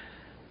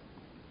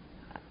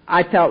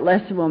 I felt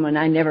less a woman.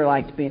 I never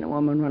liked being a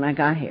woman when I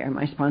got here.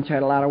 My sponsor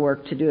had a lot of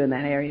work to do in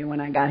that area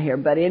when I got here.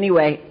 But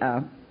anyway,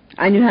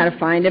 I knew how to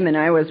find him, and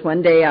I was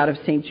one day out of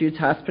St. Jude's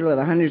Hospital with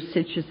 100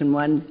 stitches in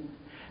one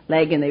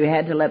leg, and they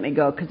had to let me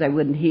go because I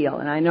wouldn't heal.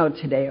 And I know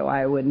today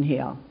why I wouldn't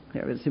heal.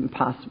 It was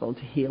impossible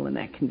to heal in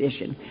that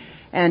condition.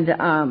 And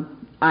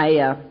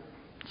I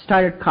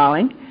started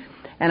calling,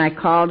 and I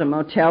called a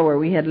motel where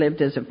we had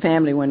lived as a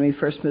family when we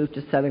first moved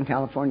to Southern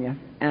California.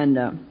 And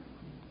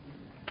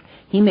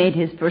he made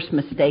his first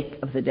mistake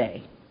of the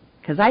day,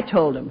 because I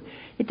told him,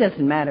 it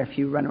doesn't matter if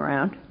you run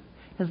around,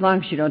 as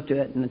long as you don't do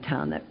it in the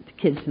town that the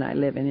kids and I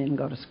live in and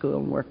go to school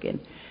and work in.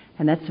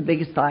 And that's the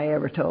biggest lie I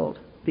ever told,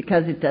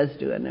 because it does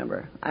do a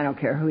number. I don't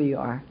care who you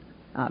are,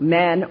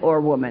 man or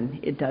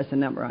woman, it does a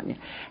number on you.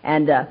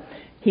 And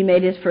he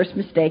made his first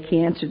mistake. He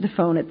answered the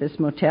phone at this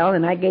motel,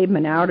 and I gave him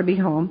an hour to be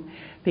home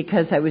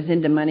because I was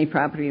into money,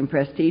 property, and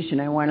prestige,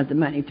 and I wanted the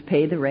money to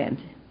pay the rent.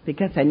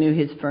 because I knew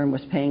his firm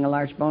was paying a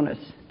large bonus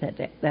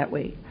that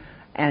week.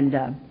 And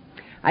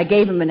I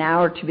gave him an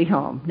hour to be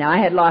home. Now, I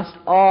had lost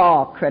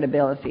all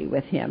credibility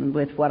with him,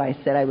 with what I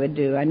said I would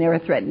do. I never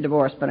threatened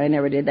divorce, but I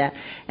never did that.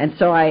 And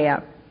so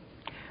I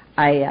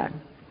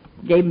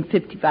gave him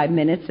 55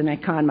 minutes, and I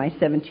conned my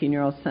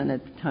 17-year-old son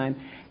at the time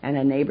and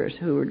the neighbors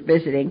who were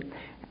visiting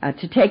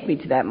to take me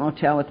to that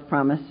motel with the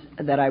promise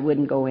that I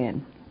wouldn't go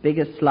in.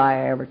 Biggest lie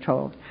I ever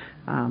told.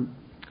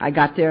 I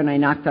got there and I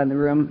knocked on the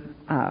room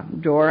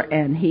door,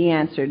 and he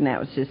answered, and that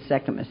was his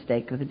second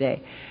mistake of the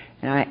day.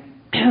 And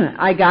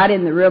I got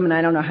in the room, and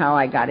I don't know how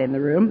I got in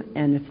the room,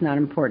 and it's not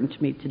important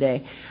to me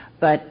today,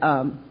 but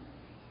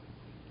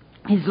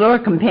his lower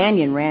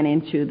companion ran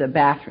into the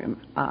bathroom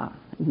and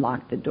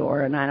locked the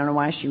door, and I don't know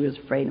why she was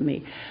afraid of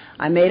me.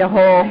 I made a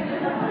hole.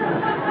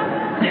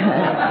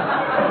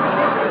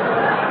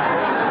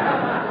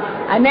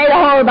 I made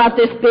a hole about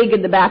this big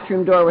in the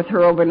bathroom door with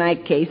her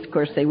overnight case. Of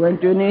course, they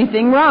weren't doing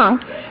anything wrong,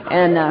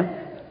 and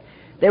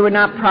they were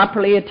not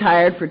properly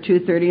attired for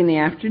 2:30 in the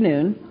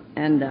afternoon,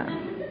 and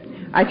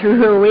I threw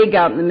her wig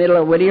out in the middle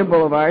of Whittier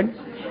Boulevard,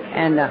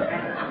 and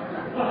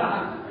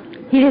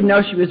he didn't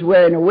know she was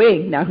wearing a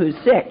wig, now who's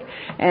sick,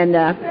 and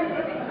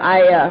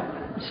I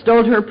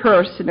stole her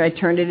purse, and I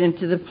turned it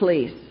into the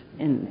police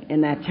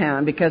in that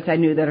town because I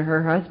knew that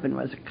her husband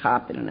was a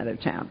cop in another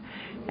town,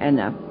 and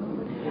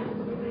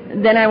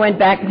then I went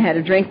back and had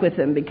a drink with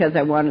him because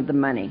I wanted the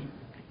money.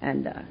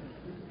 And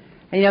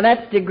you know,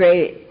 that's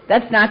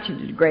not to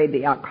degrade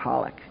the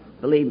alcoholic,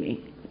 believe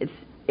me.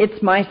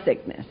 It's my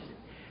sickness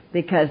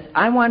because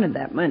I wanted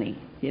that money,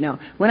 you know.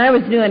 When I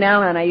was new in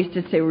Al-Anon, I used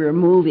to say we were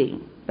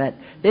moving, but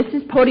this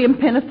is podium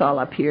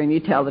pentothal up here, and you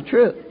tell the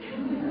truth.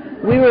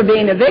 We were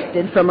being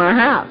evicted from our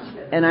house,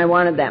 and I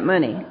wanted that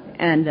money.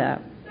 And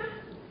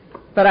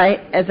but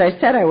as I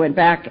said, I went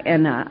back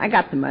and I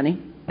got the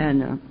money,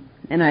 and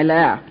I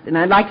left. And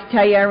I'd like to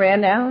tell you I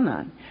ran to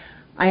Al-Anon.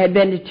 I had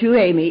been to 2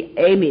 A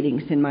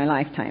meetings in my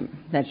lifetime,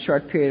 that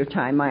short period of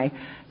time. My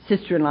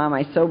sister-in-law,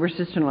 my sober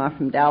sister-in-law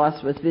from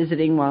Dallas, was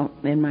visiting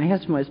and my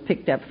husband was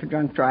picked up for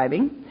drunk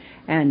driving.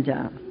 And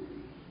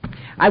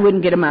I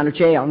wouldn't get him out of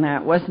jail. Now,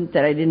 it wasn't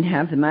that I didn't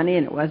have the money,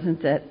 and it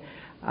wasn't that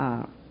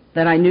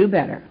I knew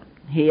better.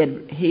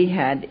 He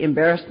had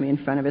embarrassed me in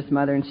front of his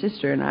mother and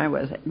sister, and I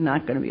was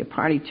not going to be a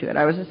party to it.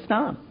 I was a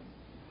snob.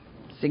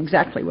 It's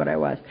exactly what I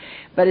was.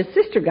 But his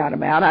sister got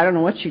him out. I don't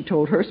know what she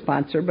told her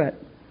sponsor, but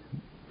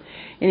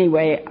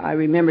anyway, I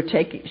remember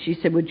she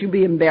said, would you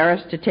be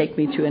embarrassed to take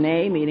me to an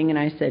AA meeting? And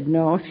I said,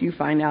 no, if you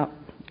find out,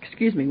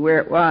 where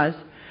it was,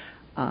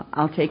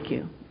 I'll take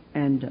you.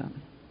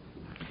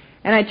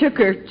 And I took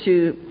her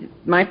to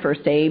my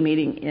first AA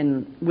meeting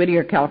in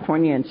Whittier,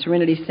 California, and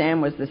Serenity Sam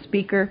was the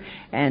speaker,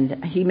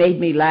 and he made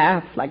me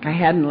laugh like I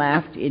hadn't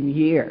laughed in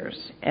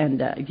years.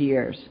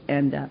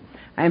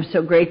 I am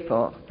so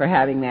grateful for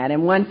having that.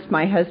 And once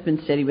my husband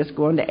said he was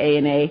going to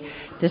A&A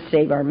to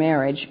save our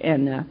marriage,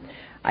 and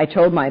I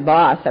told my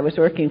boss, I was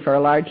working for a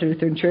large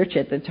Lutheran church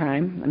at the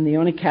time. I'm the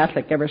only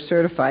Catholic ever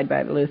certified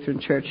by the Lutheran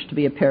Church to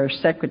be a parish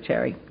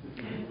secretary.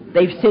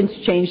 They've since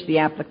changed the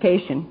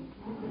application.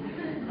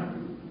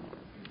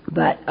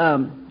 But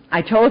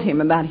I told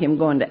him about him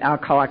going to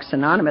Alcoholics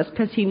Anonymous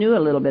because he knew a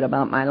little bit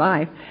about my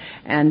life,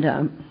 and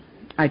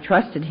I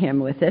trusted him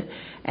with it.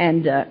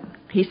 And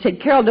he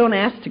said, Carol, don't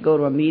ask to go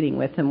to a meeting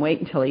with him. Wait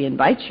until he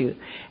invites you.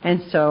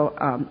 And so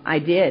I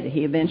did.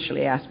 He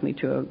eventually asked me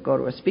to go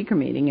to a speaker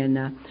meeting,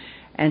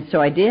 and so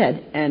I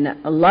did. And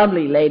a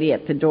lovely lady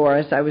at the door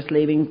as I was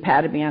leaving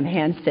patted me on the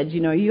hand and said, you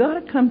know, you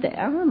ought to come to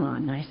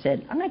Al-Anon. And I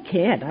said, I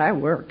can't. I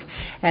work.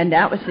 And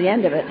that was the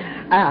end of it.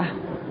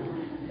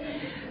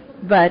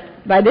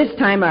 But by this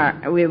time,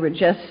 we were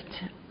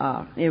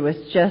it was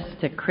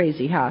just a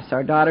crazy house.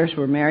 Our daughters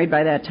were married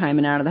by that time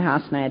and out of the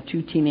house, and I had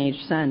 2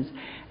 teenage sons.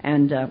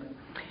 And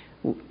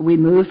we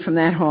moved from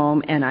that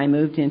home, and I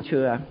moved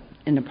into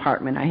an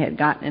apartment. I had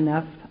gotten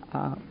enough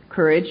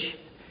courage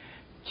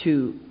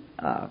to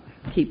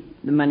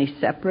keep the money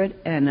separate,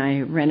 and I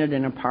rented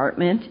an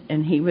apartment,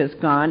 and he was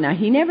gone. Now,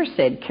 he never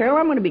said, Carol,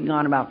 I'm going to be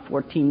gone about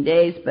 14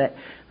 days, but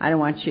I don't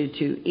want you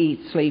to eat,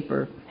 sleep,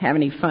 or have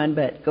any fun,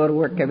 but go to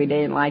work every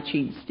day and lie,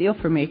 cheat, and steal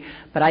from me.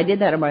 But I did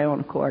that on my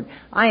own accord.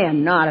 I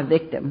am not a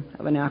victim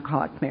of an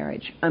alcoholic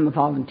marriage. I'm a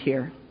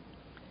volunteer.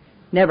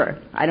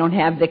 Never. I don't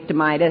have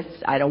victimitis.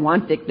 I don't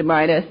want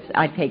victimitis.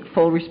 I take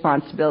full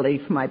responsibility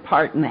for my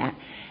part in that,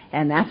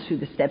 and that's through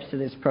the steps of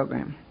this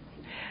program.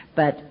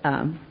 But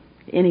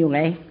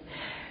anyway,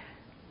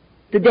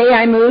 the day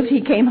I moved,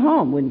 he came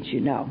home, wouldn't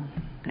you know.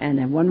 And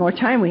then one more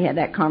time we had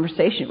that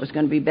conversation. It was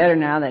going to be better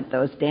now that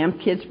those damn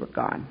kids were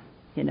gone,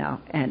 you know.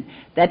 And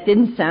that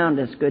didn't sound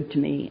as good to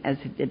me as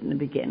it did in the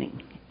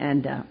beginning.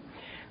 And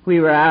we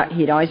were out.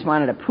 He'd always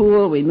wanted a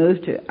pool.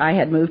 I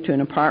had moved to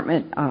an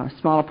apartment, a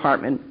small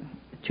apartment,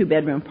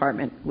 2-bedroom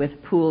apartment with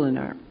a pool in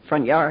our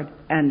front yard.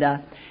 And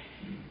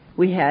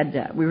we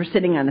were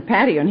sitting on the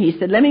patio, and he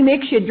said, let me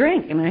mix you a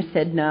drink. And I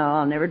said, no,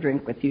 I'll never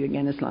drink with you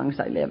again as long as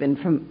I live.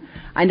 And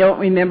I don't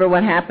remember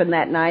what happened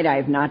that night. I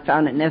have not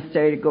found it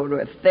necessary to go to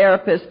a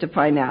therapist to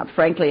find out.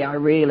 Frankly, I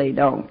really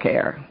don't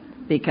care.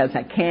 because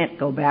I can't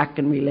go back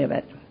and relive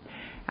it.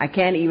 I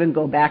can't even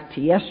go back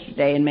to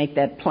yesterday and make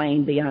that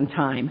plane be on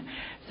time.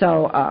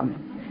 So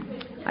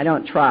I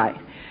don't try.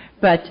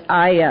 But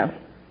I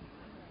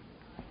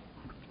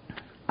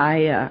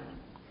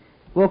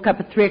woke up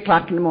at 3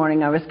 o'clock in the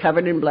morning. I was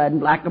covered in blood and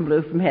black and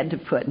blue from head to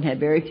foot and had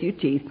very few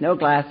teeth, no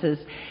glasses,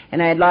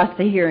 and I had lost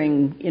the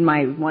hearing in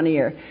my one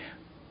ear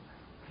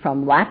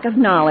from lack of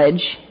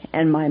knowledge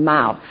and my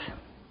mouth.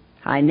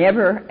 I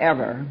never,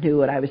 ever knew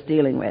what I was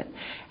dealing with.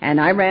 And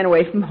I ran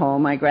away from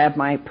home. I grabbed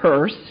my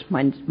purse,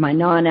 my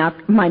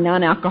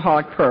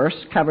non-alcoholic purse,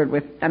 covered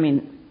with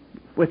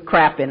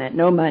crap in it,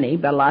 no money,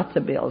 but lots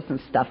of bills and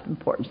stuff,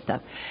 important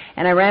stuff.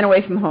 And I ran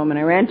away from home, and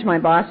I ran to my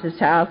boss's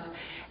house,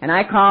 and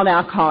I called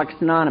Alcoholics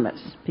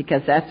Anonymous,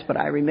 because that's what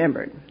I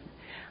remembered.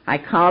 I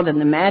called, and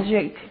the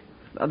magic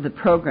of the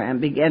program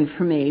began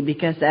for me,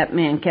 because that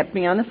man kept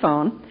me on the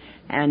phone,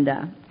 and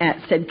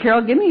said,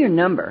 Carol, give me your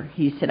number.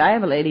 He said, I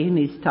have a lady who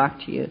needs to talk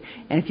to you,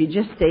 and if you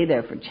just stay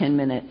there for 10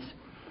 minutes,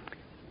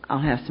 I'll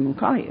have someone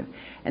call you.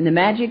 And the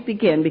magic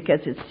began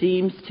because it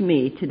seems to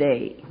me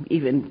today,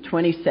 even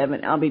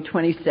 27, I'll be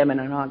 27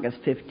 on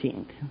August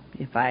 15th,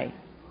 if I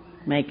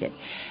make it.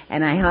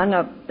 And I hung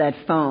up that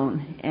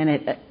phone, and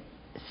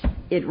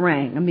it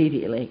rang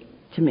immediately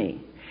to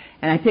me.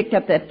 And I picked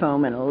up that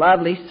phone, and a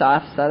lovely,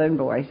 soft southern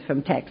voice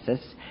from Texas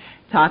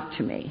talked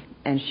to me.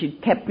 And she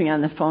kept me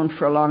on the phone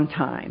for a long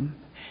time.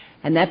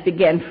 And that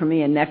began for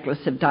me a necklace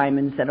of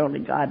diamonds that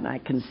only God and I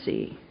can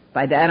see.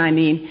 By that I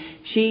mean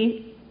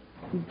she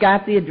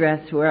got the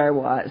address where I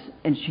was,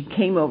 and she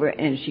came over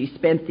and she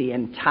spent the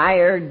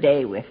entire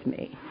day with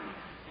me.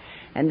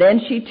 And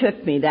then she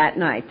took me that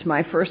night to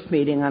my first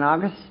meeting on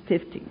August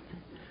 15th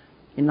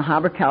in La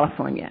Habra,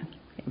 California,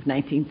 of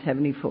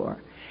 1974.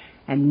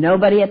 And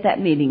nobody at that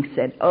meeting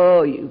said,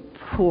 oh, you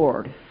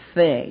poor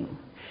thing.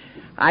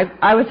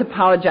 I was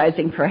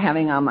apologizing for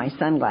having on my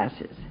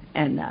sunglasses,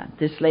 and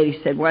this lady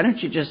said, why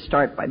don't you just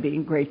start by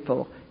being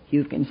grateful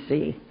you can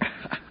see?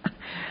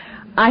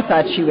 I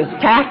thought she was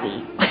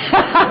tacky.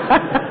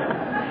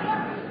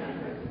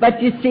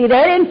 But you see,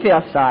 they didn't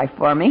feel sorry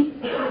for me,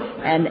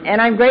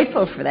 and I'm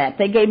grateful for that.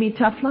 They gave me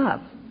tough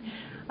love.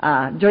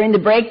 During the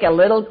break, a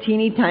little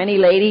teeny tiny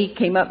lady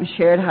came up and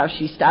shared how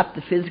she stopped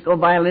the physical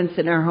violence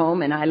in her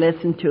home, and I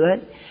listened to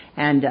it,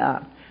 and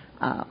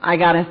I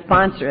got a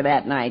sponsor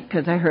that night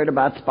because I heard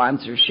about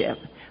sponsorship.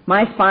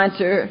 My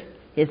sponsor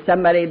is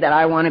somebody that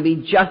I want to be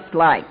just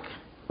like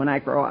when I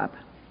grow up.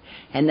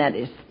 And that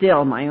is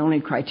still my only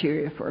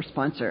criteria for a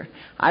sponsor.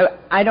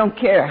 I don't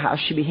care how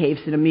she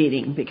behaves at a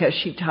meeting, because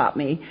she taught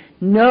me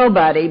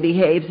nobody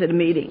behaves at a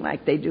meeting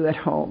like they do at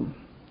home.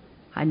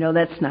 I know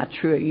that's not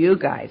true of you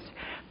guys,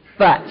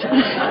 but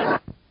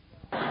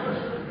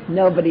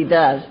nobody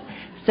does.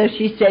 So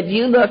she said,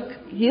 you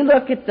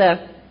look at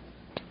the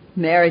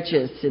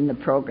marriages in the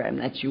program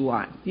that you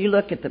want. You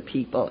look at the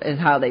people and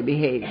how they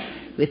behave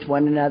with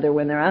one another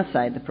when they're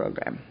outside the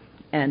program.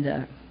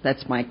 And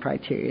that's my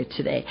criteria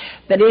today.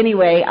 But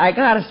anyway, I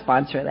got a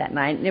sponsor that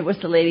night, and it was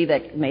the lady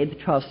that made the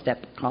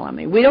 12-step call on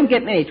me. We don't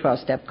get many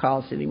 12-step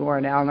calls anymore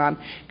in Al-Anon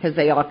because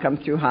they all come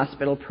through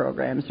hospital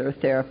programs or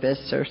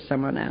therapists or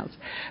someone else.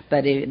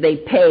 But they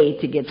pay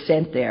to get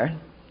sent there.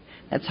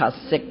 That's how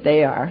sick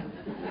they are.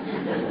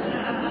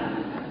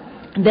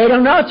 They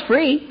don't know it's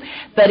free.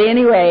 But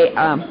anyway,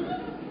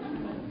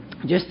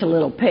 just a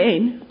little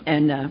pain.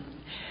 And,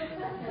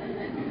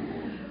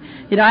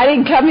 I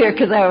didn't come here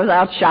because I was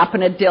out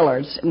shopping at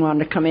Dillard's and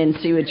wanted to come in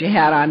and see what you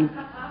had on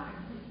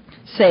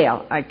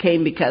sale. I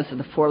came because of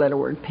the four-letter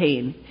word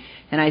pain.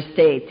 And I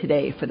stayed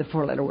today for the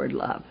four-letter word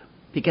love,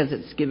 because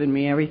it's given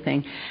me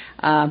everything.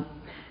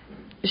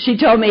 She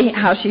told me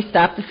how she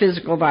stopped the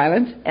physical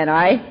violence, and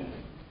I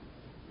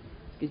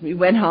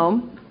went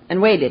home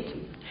and waited.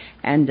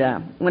 And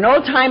when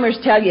old-timers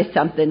tell you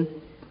something,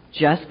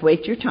 just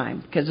wait your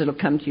time, because it'll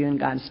come to you in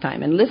God's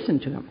time. And listen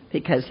to them,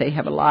 because they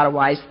have a lot of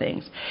wise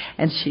things.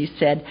 And she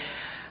said,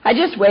 I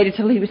just waited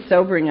till he was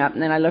sobering up,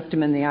 and then I looked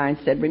him in the eye and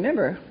said,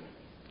 remember,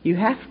 you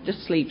have to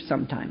sleep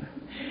sometime.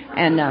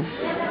 And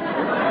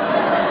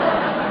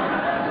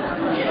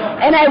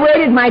I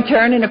waited my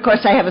turn, and of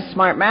course I have a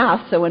smart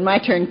mouth, so when my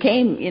turn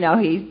came, he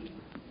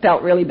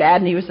felt really bad,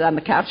 and he was on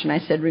the couch, and I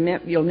said,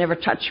 remember, you'll never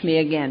touch me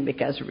again,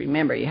 because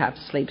remember, you have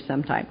to sleep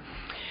sometime.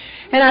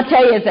 And I'll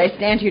tell you, as I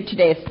stand here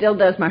today, it still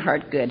does my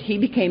heart good. He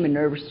became a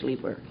nervous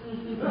sleeper.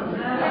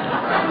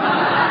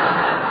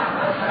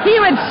 He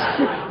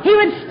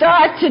would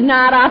start to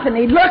nod off, and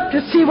he'd look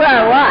to see where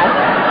I was.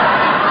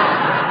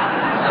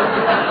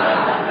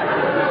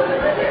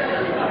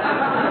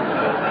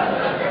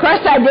 Of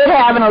course, I did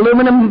have an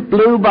aluminum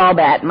blue ball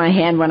bat in my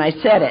hand when I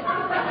said it,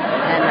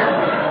 and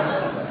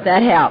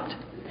that helped.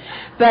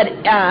 But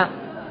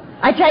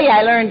I tell you,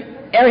 I learned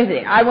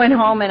everything. I went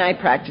home and I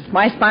practiced.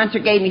 My sponsor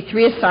gave me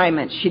 3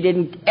 assignments. She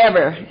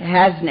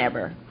has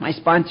never, my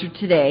sponsor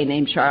today,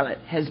 named Charlotte,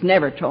 has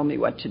never told me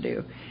what to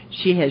do.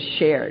 She has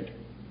shared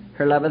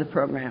her love of the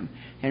program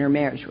and her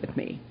marriage with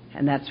me.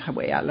 And that's the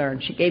way I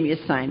learned. She gave me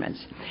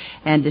assignments.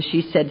 And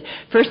she said,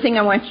 first thing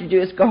I want you to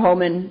do is go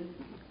home and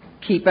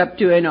keep up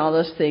doing all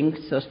those things,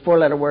 those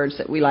 4-letter words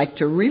that we like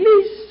to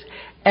release.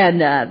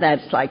 And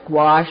that's like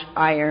wash,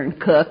 iron,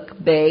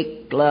 cook,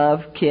 bake,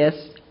 love, kiss,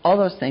 all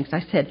those things.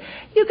 I said,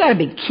 you got to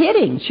be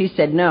kidding. She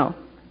said, no.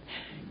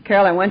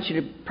 Carol, I want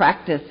you to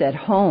practice at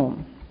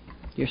home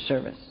your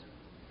service.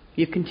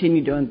 You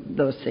continue doing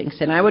those things.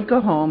 And I would go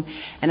home,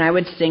 and I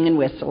would sing and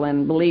whistle.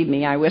 And believe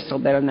me, I whistle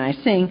better than I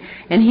sing.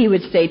 And he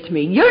would say to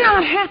me, you're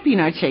not happy.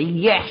 And I'd say,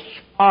 yes,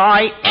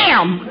 I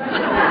am.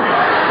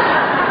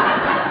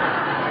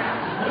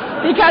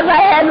 Because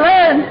I had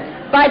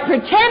learned by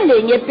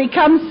pretending it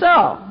becomes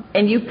so.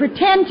 And you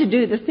pretend to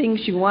do the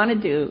things you want to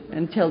do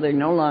until they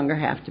no longer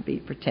have to be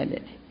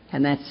pretended.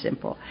 And that's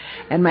simple.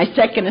 And my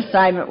second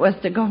assignment was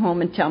to go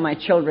home and tell my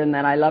children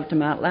that I loved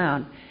them out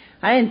loud.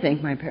 I didn't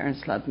think my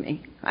parents loved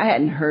me. I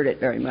hadn't heard it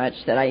very much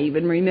that I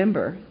even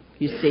remember,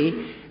 you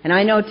see. And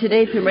I know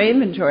today through my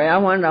inventory, I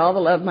wanted all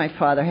the love my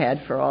father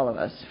had for all of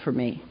us, for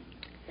me.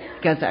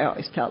 Because I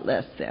always felt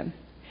less then.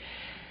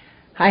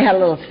 I had a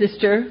little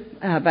sister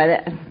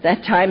by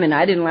that time, and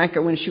I didn't like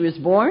her when she was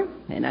born,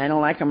 and I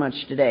don't like her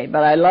much today.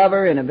 But I love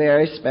her in a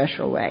very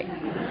special way.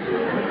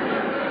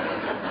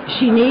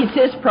 She needs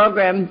this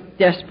program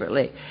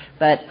desperately,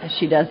 but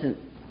she doesn't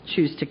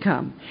choose to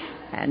come.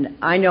 And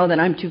I know that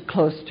I'm too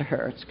close to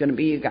her. It's going to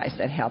be you guys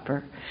that help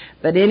her.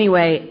 But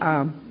anyway,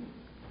 I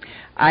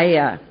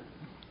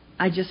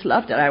just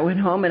loved it. I went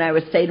home and I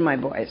would say to my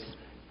boys,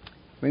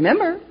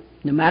 remember,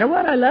 no matter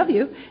what, I love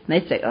you. And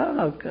they'd say,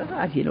 oh,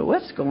 God,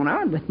 what's going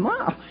on with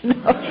Mom?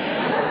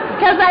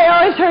 Because I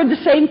always heard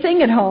the same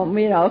thing at home,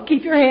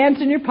 keep your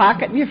hands in your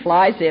pocket and your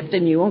fly zipped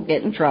and you won't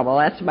get in trouble.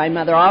 That's what my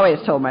mother always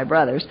told my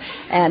brothers.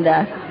 And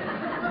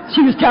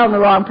she was telling the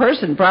wrong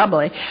person,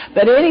 probably.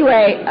 But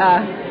anyway,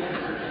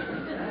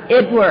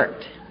 it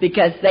worked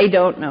because they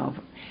don't know.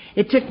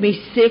 It took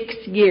me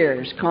 6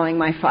 years calling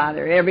my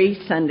father every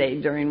Sunday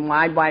during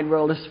Wide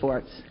World of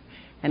Sports.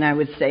 And I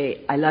would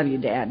say, I love you,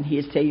 Dad. And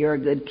he'd say, you're a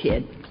good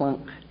kid,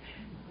 plunk.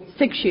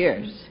 6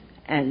 years.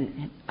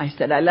 And I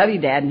said, I love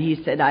you, Dad. And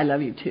he said, I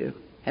love you, too.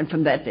 And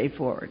from that day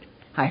forward,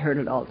 I heard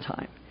it all the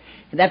time.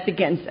 And that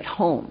begins at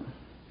home.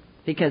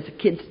 Because the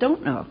kids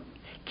don't know.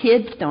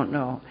 Kids don't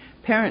know.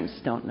 Parents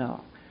don't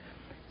know.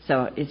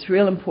 So it's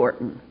real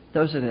important.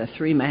 Those are the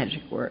 3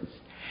 magic words.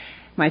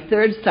 My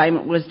third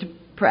assignment was to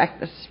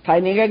practice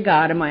finding a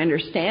God in my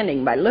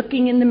understanding by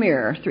looking in the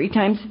mirror 3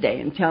 times a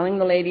day and telling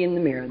the lady in the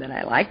mirror that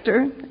I liked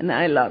her and that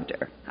I loved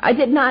her. I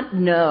did not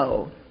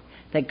know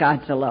that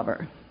God's a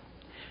lover.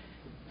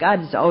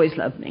 God has always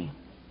loved me.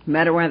 No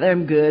matter whether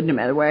I'm good, no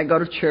matter where I go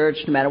to church,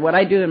 no matter what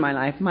I do in my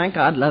life, my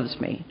God loves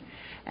me.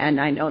 And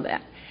I know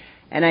that.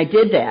 And I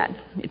did that.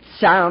 It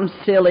sounds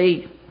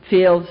silly,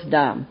 feels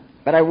dumb.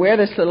 But I wear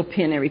this little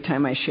pin every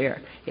time I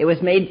share. It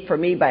was made for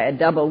me by a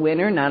double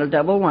winner, not a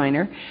double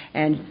whiner.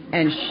 And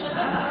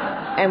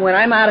when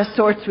I'm out of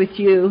sorts with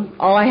you,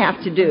 all I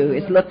have to do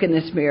is look in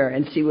this mirror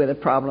and see where the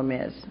problem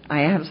is. I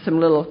have some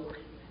little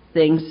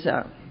things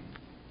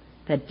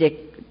that Dick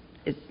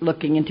is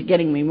looking into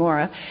getting me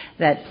more of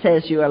that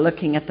says you are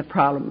looking at the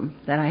problem.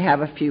 That I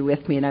have a few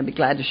with me, and I'd be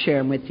glad to share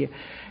them with you.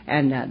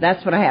 And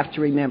that's what I have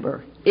to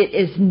remember. It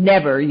is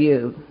never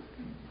you.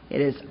 It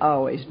is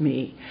always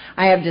me.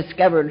 I have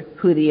discovered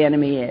who the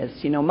enemy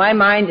is. My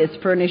mind is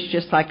furnished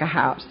just like a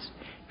house.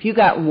 If you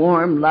got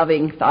warm,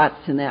 loving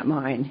thoughts in that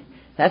mind,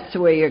 that's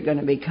the way you're going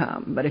to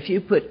become. But if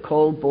you put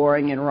cold,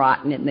 boring, and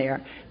rotten in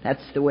there,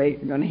 that's the way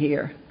you're going to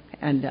hear.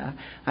 And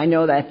I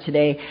know that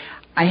today.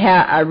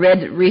 I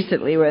read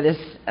recently where this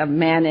a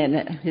man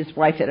and his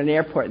wife at an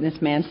airport, and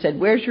this man said,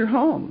 "Where's your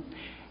home?"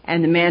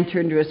 And the man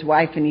turned to his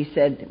wife and he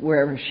said,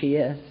 "Wherever she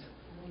is."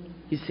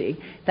 You see,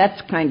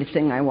 that's the kind of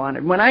thing I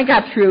wanted. When I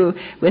got through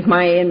with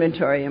my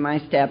inventory and my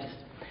steps,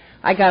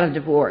 I got a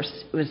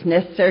divorce. It was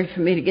necessary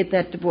for me to get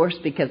that divorce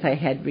because I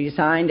had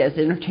resigned as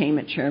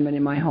entertainment chairman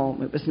in my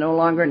home. It was no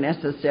longer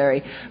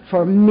necessary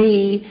for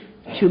me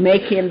to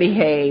make him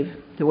behave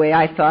the way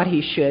I thought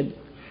he should,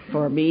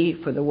 for me,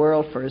 for the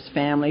world, for his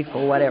family,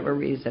 for whatever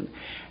reason.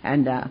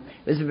 And it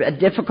was a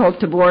difficult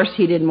divorce.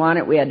 He didn't want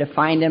it. We had to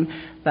find him.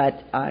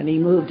 And he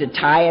moved a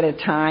tie at a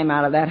time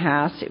out of that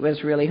house. It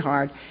was really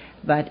hard.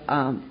 But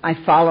I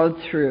followed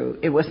through.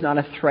 It was not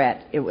a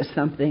threat. It was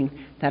something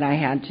that I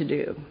had to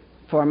do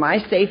for my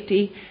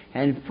safety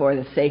and for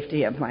the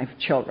safety of my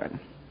children,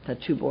 the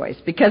 2 boys.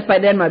 Because by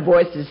then my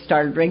boys had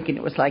started drinking.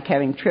 It was like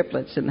having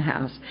triplets in the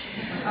house.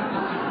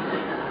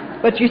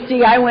 But you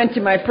see, I went to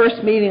my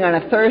first meeting on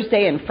a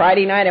Thursday, and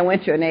Friday night I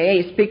went to an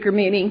AA speaker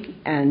meeting,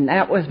 and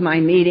that was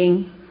my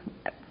meeting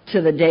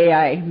to the day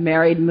I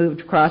married and moved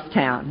across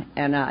town.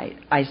 And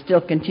I still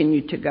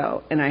continued to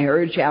go. And I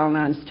urge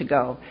Al-Anons to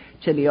go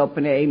to the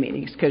open AA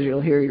meetings because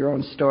you'll hear your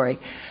own story.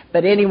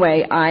 But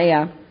anyway,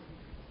 I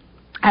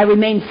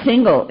remained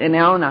single in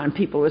Al-Anon.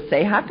 People would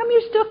say, how come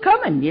you're still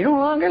coming? You no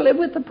longer live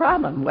with the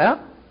problem.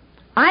 Well,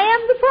 I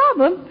am the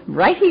problem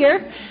right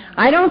here.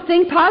 I don't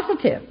think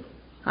positive.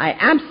 I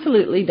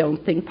absolutely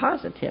don't think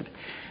positive.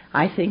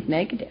 I think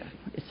negative.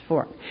 It's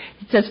foreign.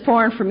 It says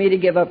foreign for me to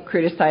give up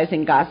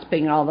criticizing,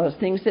 gossiping, and all those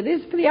things. It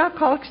is for the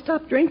alcoholic to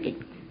stop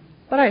drinking.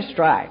 but I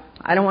strive.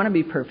 I don't want to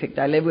be perfect.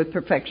 I live with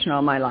perfection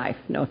all my life.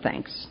 No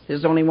thanks.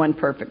 There's only one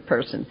perfect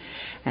person,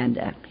 and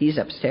he's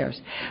upstairs.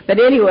 But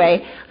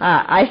anyway,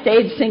 I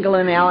stayed single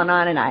in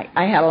Al-Anon, and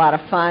I had a lot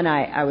of fun.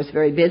 I was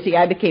very busy.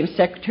 I became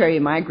secretary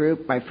of my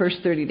group. My first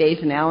 30 days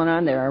in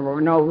Al-Anon, there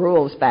were no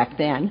rules back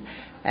then,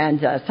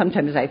 and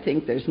sometimes I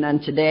think there's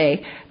none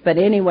today. But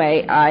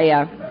anyway,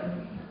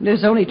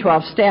 there's only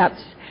 12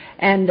 steps,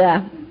 and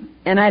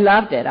I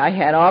loved it. I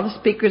had all the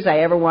speakers I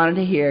ever wanted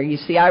to hear. You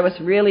see, I was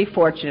really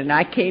fortunate.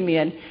 I came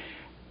in,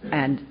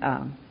 and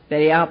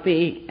Betty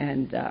Alpe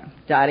and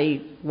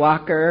Dottie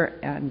Walker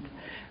and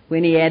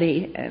Winnie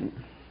Eddy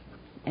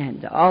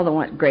and all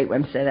the great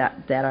ones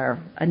that are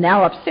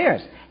now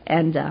upstairs.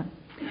 And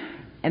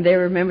they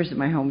were members of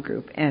my home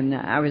group. And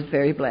I was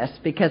very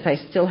blessed because I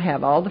still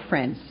have all the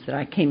friends that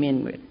I came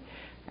in with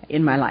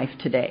in my life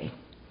today.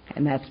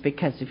 And that's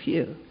because of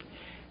you.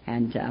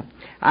 And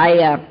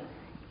I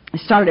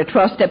started a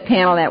 12-step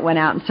panel that went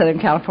out in Southern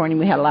California.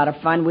 We had a lot of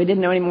fun. We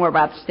didn't know any more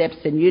about steps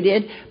than you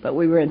did, but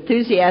we were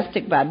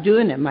enthusiastic about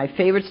doing them. My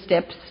favorite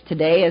steps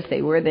today, as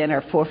they were then,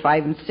 are 4,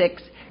 5, and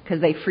 6,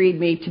 because they freed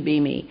me to be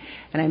me,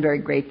 and I'm very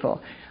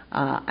grateful.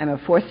 I'm a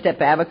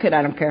 4-step advocate.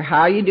 I don't care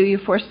how you do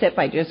your 4-step.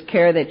 I just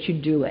care that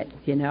you do it,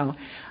 you know.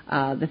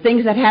 The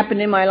things that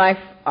happened in my life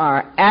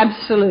are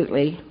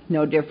absolutely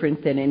no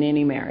different than in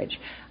any marriage.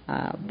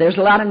 There's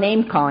a lot of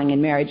name-calling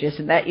in marriages,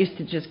 and that used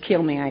to just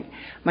kill me.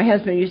 My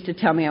husband used to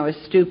tell me I was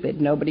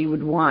stupid. Nobody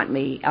would want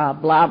me,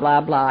 blah,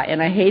 blah, blah.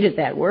 And I hated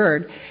that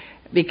word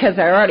because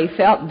I already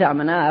felt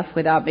dumb enough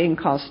without being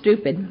called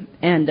stupid.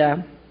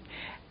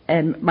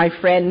 And my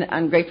friend,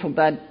 Ungrateful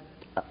Bud,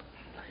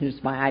 who's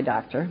my eye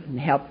doctor and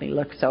helped me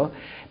look so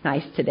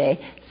nice today,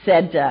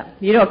 said,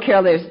 you know,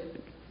 Carol, there's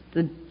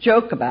the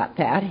joke about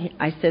that.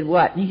 I said,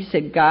 what? And he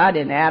said, God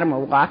and Adam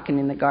were walking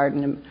in the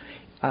Garden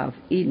of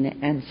Eden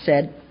and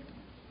said,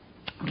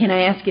 can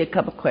I ask you a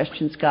couple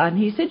questions, God?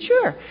 And he said,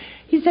 sure.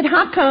 He said,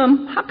 how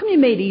come you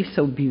made Eve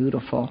so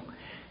beautiful?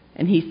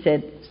 And he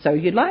said, so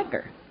you'd like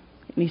her.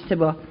 And he said,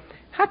 well,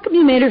 how come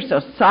you made her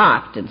so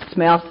soft and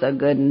smells so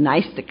good and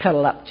nice to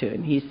cuddle up to?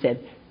 And he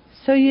said,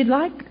 so you'd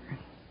like her.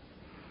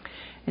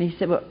 And he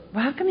said, well,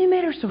 how come you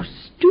made her so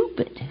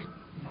stupid?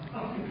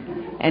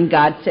 And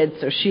God said,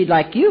 so she'd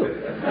like you.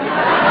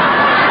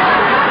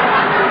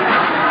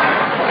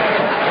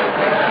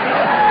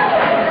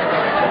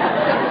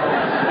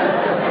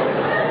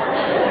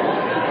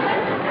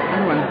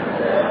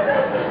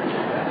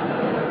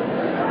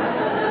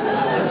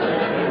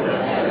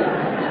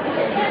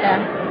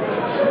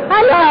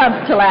 I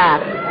love to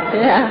laugh.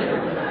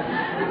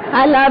 Yeah.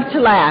 I love to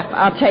laugh,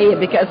 I'll tell you,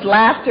 because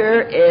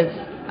laughter is...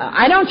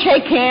 I don't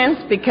shake hands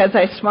because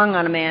I swung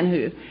on a man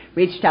who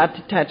reached out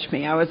to touch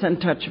me. I was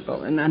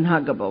untouchable and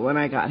unhuggable when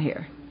I got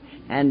here.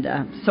 And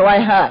so I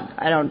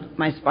hug.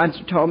 My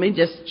sponsor told me,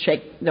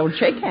 don't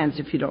shake hands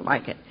if you don't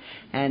like it.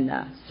 And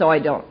so I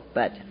don't.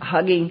 But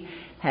hugging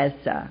has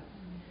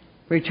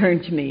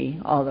returned to me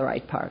all the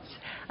right parts.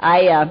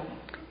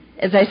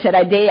 As I said,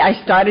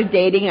 I started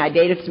dating. I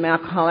dated some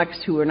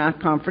alcoholics who were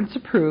not conference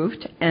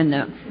approved, and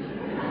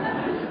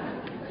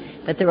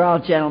but they were all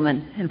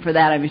gentlemen, and for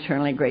that I'm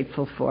eternally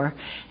grateful for.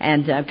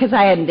 And because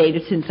I hadn't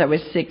dated since I was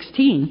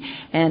 16,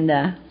 and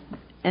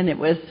it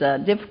was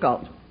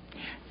difficult.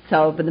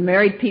 So, but the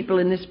married people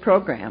in this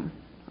program,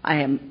 I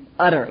am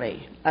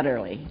utterly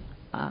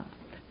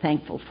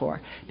thankful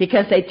for,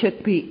 because they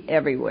took me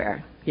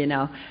everywhere, you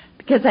know.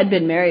 Because I'd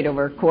been married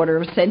over a quarter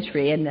of a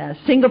century, and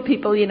single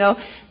people, you know,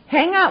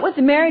 hang out with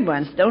the married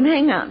ones. Don't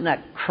hang out in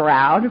a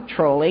crowd of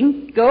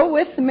trolling. Go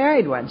with the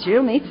married ones.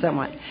 You'll meet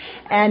someone.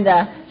 And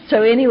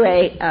so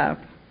anyway,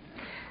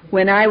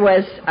 when I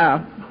was,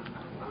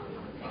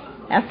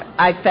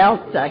 I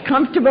felt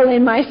comfortable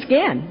in my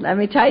skin. Let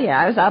me tell you,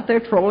 I was out there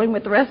trolling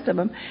with the rest of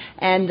them.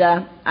 And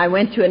I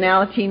went to an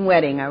Alateen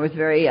wedding. I was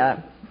very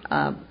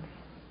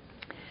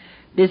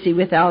busy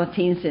with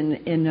Alateens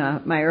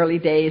in my early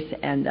days,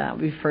 and I'll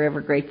be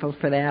forever grateful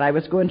for that. I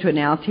was going to an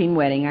Alateen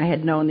wedding. I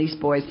had known these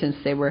boys since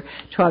they were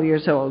 12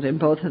 years old, and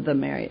both of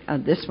them married.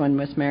 This one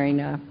was marrying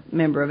a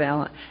member of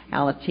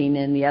Alateen,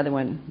 and the other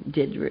one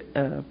did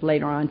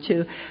later on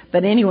too.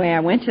 But anyway, I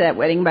went to that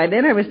wedding. By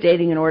then I was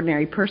dating an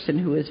ordinary person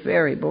who was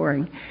very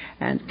boring.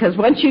 And because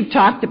once you've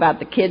talked about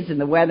the kids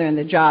and the weather and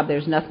the job,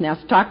 there's nothing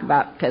else to talk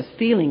about, because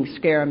feelings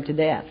scare them to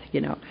death,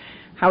 you know.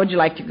 How would you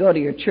like to go to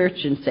your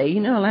church and say, you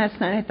know, last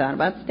night I thought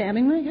about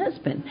stabbing my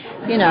husband?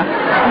 You know.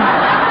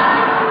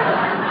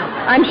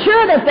 I'm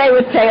sure that they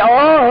would say,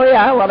 oh,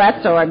 yeah, well,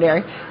 that's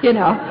ordinary, you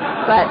know.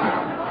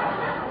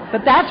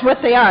 But that's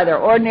what they are. They're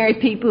ordinary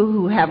people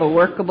who have a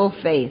workable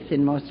faith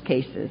in most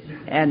cases.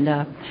 And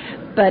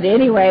but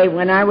anyway,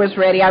 when I was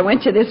ready, I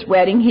went to this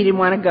wedding. He didn't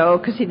want to go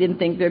because he didn't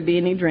think there'd be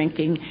any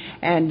drinking.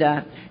 And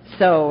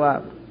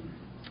so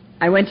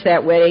I went to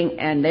that wedding,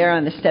 and there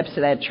on the steps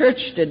of that church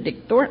stood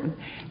Dick Thornton.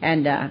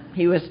 And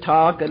he was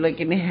tall,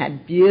 good-looking. He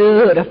had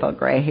beautiful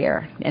gray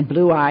hair and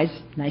blue eyes,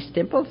 nice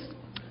dimples,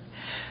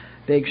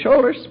 big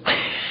shoulders.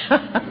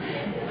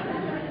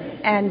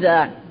 And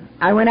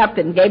I went up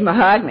and gave him a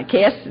hug and a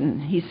kiss,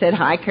 and he said,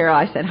 "Hi, Carol."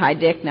 I said, "Hi,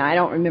 Dick." Now, I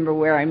don't remember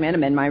where I met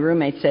him, and my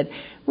roommate said,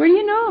 "Where do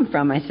you know him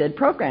from?" I said,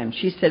 "Program."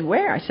 She said,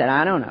 "Where?" I said,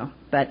 "I don't know,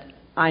 but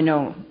I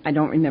know I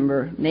don't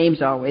remember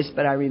names always,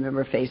 but I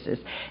remember faces."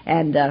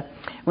 And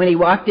when he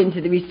walked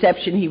into the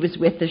reception, he was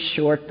with a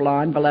short,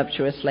 blonde,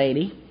 voluptuous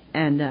lady.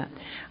 And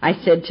I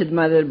said to the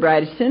mother of the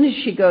bride, "As soon as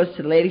she goes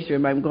to the ladies'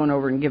 room, I'm going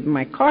over and give her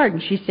my card."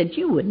 And she said,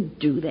 "You wouldn't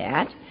do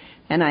that."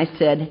 And I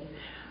said,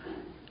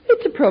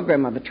 "It's a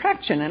program of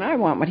attraction, and I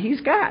want what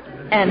he's got."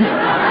 And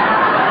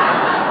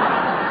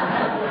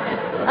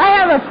I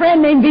have a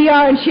friend named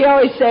VR, and she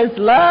always says,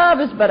 "Love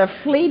is but a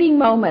fleeting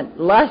moment.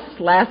 Lust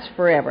lasts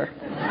forever."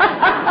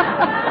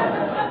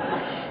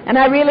 And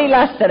I really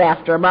lusted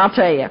after him, I'll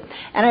tell you.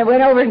 And I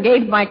went over and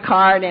gave my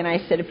card, and I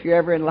said, "If you're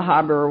ever in La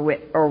Habra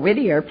or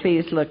Whittier,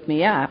 please look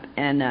me up."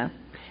 And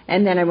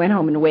then I went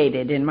home and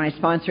waited, and my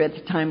sponsor at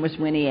the time was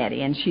Winnie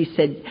Eddy, and she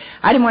said,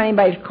 I didn't want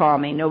anybody to call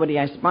me. Nobody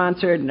I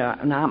sponsored,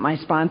 not my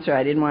sponsor.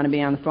 I didn't want to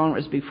be on the phone. It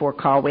was before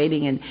call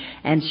waiting.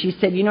 And she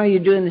said, "You know, you're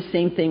doing the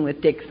same thing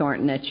with Dick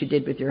Thornton that you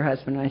did with your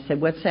husband." And I said,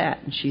 "What's that?"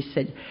 And she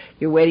said,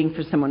 "You're waiting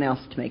for someone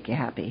else to make you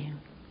happy.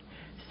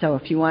 So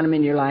if you want him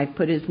in your life,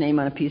 put his name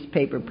on a piece of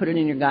paper, put it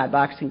in your God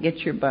box, and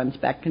get your buns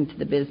back into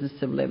the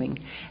business of living."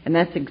 And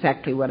that's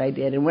exactly what I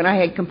did. And when I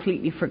had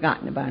completely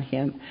forgotten about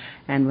him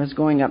and was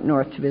going up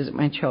north to visit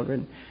my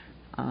children,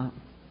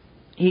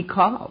 he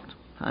called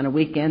on a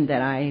weekend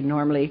that I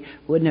normally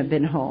wouldn't have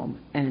been home.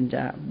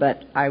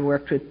 But I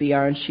worked with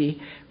BR, and she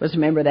was a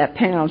member of that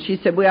panel. She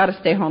said, "We ought to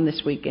stay home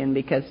this weekend,"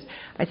 because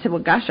I said,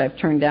 "Well, gosh, I've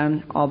turned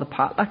down all the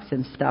potlucks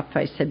and stuff."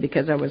 I said,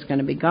 because I was going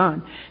to be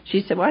gone.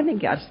 She said, "Well, I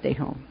think you ought to stay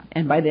home."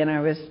 And by then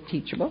I was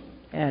teachable,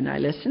 and I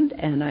listened,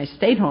 and I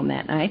stayed home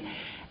that night.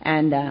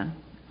 And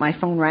my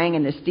phone rang,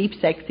 and this deep,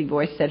 sexy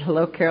voice said,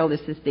 "Hello, Carol,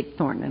 this is Dick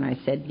Thornton." And I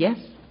said, "Yes,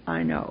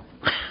 I know."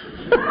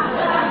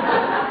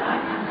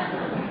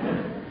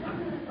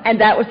 And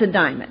that was a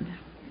diamond.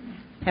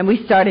 And we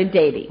started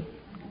dating.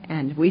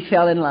 And we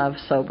fell in love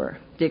sober.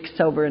 Dick's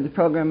sober in the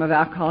program of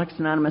Alcoholics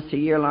Anonymous a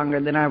year longer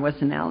than I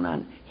was in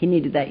Al-Anon. He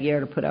needed that year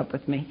to put up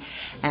with me.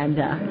 And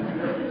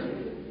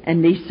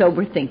me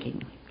sober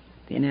thinking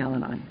in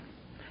Al-Anon.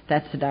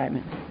 That's the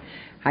diamond.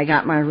 I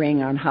got my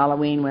ring on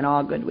Halloween when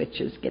all good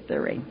witches get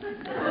their ring.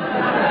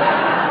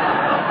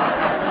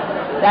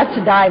 That's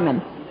a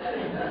diamond.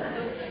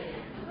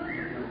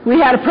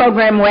 We had a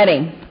program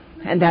wedding,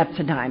 and that's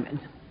a diamond.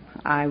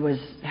 I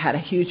had a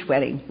huge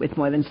wedding with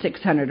more than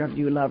 600 of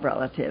you love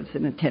relatives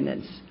in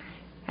attendance.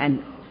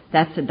 And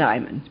that's a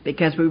diamond,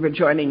 because we were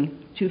joining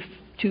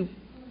two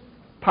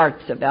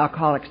parts of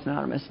Alcoholics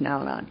Anonymous and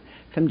Al-Anon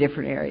from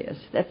different areas.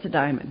 That's a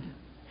diamond.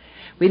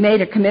 We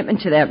made a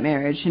commitment to that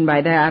marriage, and by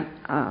that,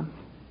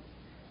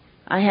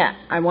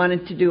 I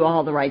wanted to do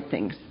all the right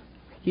things.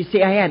 You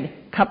see, I had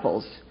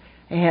couples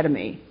ahead of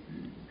me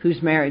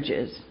whose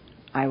marriages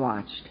I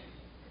watched,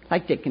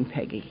 like Dick and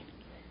Peggy,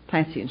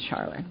 Clancy and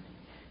Charlotte,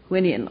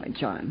 Winnie and Lloyd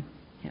John,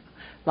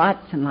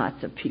 lots and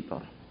lots of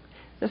people.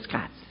 The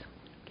Scotts,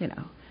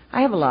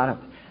 I have a lot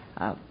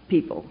of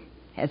people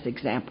as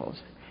examples,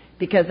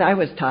 because I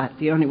was taught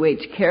the only way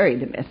to carry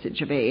the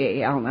message of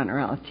AA, Al-Anon, or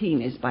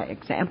Alateen is by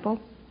example,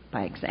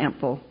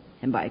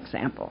 and by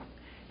example.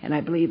 And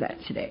I believe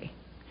that today.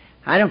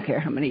 I don't care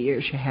how many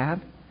years you have.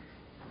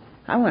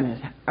 I want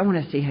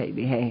to see how you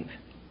behave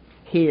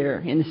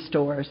here, in the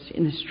stores,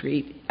 in the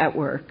street, at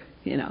work.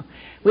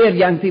 We have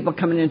young people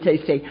coming in and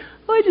say,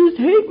 "I just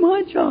hate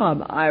my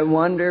job." I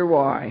wonder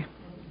why.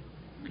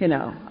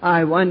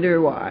 I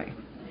wonder why.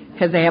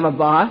 Because they have a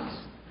boss.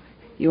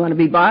 You want to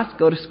be boss?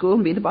 Go to school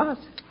and be the boss.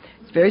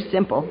 It's very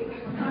simple.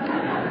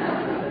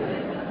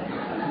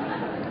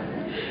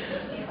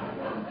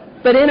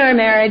 But in our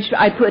marriage,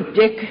 I put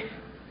Dick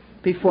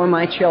before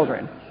my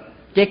children.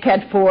 Dick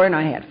had 4 and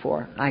I had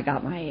 4. I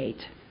got my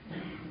 8.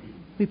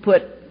 We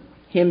put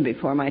him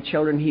before my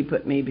children. He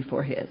put me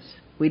before his.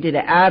 We did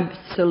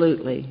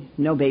absolutely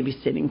no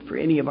babysitting for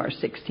any of our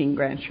 16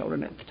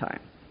 grandchildren at the time.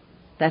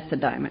 That's the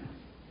diamond.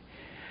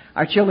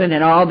 Our children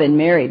had all been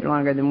married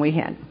longer than we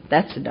had.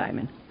 That's the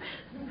diamond.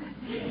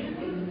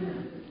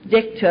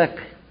 Dick took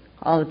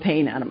all the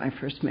pain out of my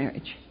first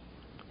marriage.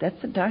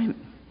 That's the diamond.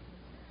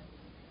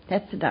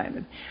 That's the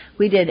diamond.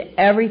 We did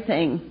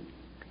everything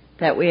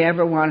that we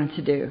ever wanted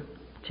to do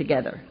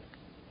together.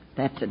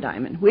 That's a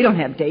diamond. We don't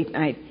have date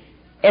night.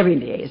 Every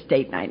day is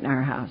date night in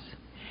our house.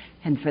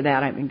 And for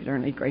that, I'm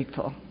eternally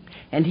grateful.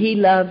 And he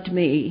loved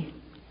me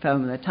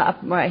from the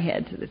top of my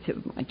head to the tip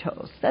of my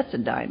toes. That's a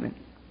diamond.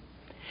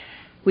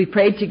 We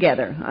prayed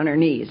together on our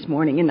knees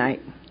morning and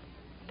night.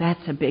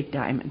 That's a big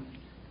diamond.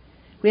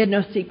 We had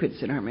no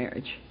secrets in our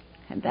marriage.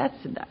 And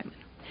that's a diamond.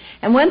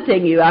 And one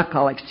thing you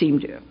alcoholics seem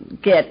to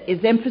get is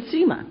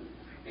emphysema.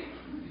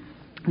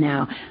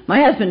 Now,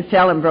 my husband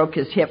fell and broke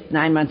his hip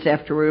 9 months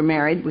after we were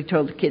married. We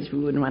told the kids we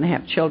wouldn't want to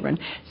have children,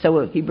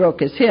 so he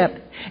broke his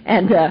hip.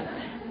 And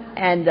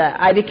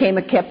I became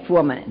a kept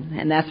woman,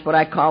 and that's what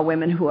I call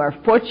women who are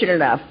fortunate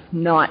enough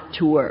not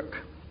to work.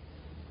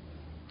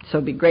 So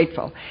be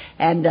grateful.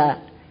 And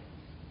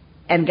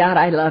And God,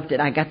 I loved it.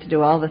 I got to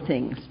do all the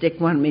things.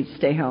 Dick wanted me to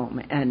stay home.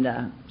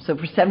 And so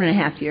for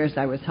 7.5 years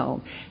I was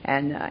home.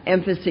 And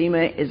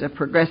emphysema is a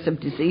progressive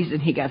disease,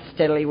 and he got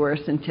steadily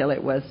worse until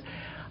it was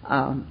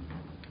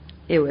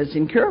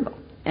incurable.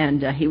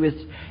 And he was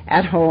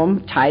at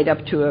home, tied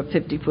up to a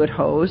 50-foot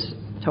hose.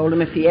 Told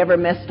him if he ever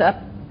messed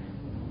up,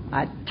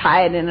 I'd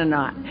tie it in a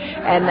knot.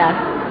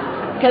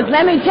 And because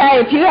let me tell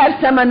you, if you have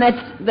someone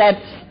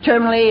that's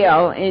terminally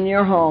ill in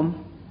your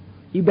home,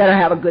 you better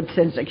have a good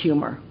sense of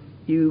humor.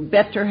 You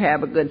better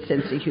have a good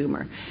sense of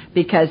humor,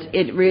 because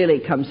it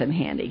really comes in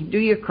handy. Do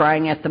your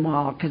crying at the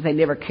mall, because they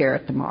never care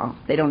at the mall.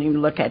 They don't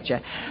even look at you.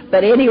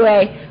 But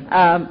anyway,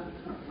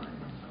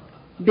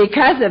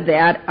 because of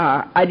that,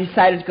 I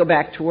decided to go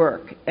back to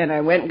work, and I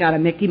went and got a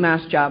Mickey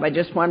Mouse job. I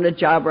just wanted a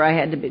job where I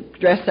had to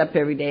dress up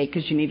every day,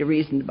 because you need a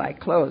reason to buy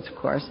clothes, of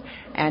course,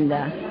 and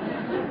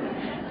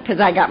because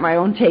I got my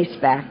own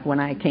taste back when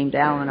I came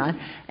down on,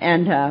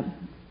 and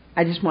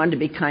I just wanted to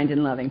be kind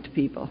and loving to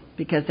people,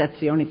 because that's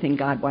the only thing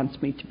God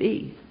wants me to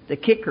be. The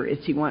kicker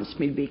is He wants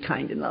me to be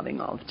kind and loving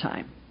all the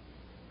time.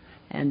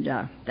 And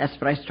that's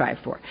what I strive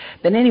for.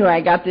 But anyway,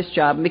 I got this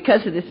job. And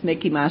because of this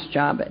Mickey Mouse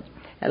job at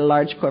a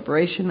large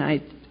corporation,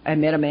 I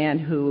met a man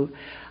who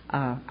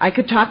I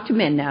could talk to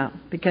men now,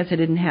 because I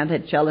didn't have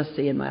that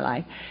jealousy in my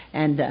life.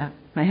 And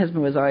my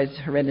husband was always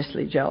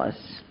horrendously jealous.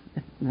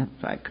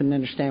 I couldn't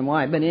understand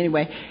why. But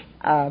anyway,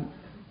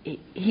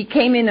 he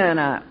came in on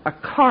a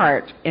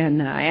cart,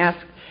 and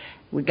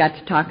we got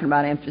to talking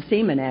about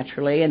emphysema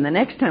naturally, and the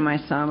next time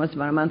I saw him was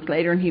about a month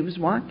later, and he was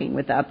walking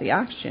without the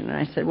oxygen. And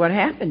I said, what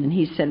happened? And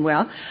he said,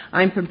 well,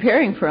 I'm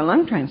preparing for a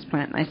lung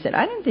transplant. And I said,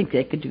 I didn't think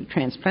they could do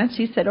transplants.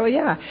 He said, oh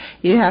yeah,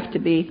 you have to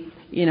be,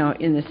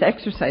 in this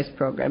exercise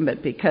program.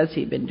 But because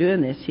he'd been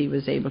doing this, he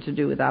was able to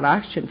do without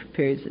oxygen for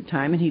periods of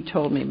time, and he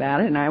told me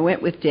about it, and I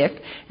went with Dick.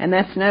 And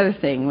that's another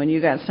thing. When you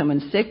got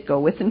someone sick,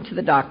 go with them to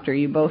the doctor.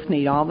 You both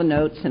need all the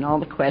notes and all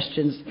the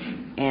questions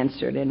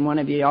answered, and one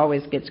of you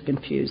always gets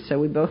confused. So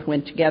we both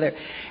went together.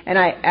 And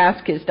I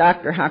asked his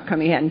doctor how come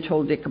he hadn't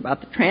told Dick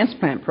about the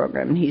transplant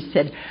program, and he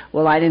said,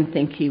 well, I didn't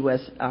think he was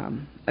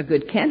a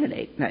good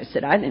candidate. And I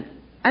said, I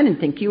didn't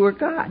think you were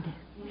God.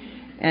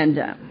 And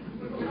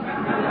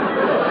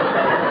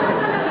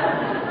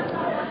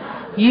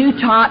you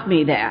taught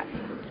me that.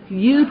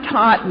 You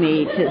taught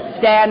me to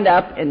stand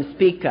up and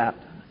speak up,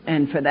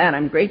 and for that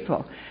I'm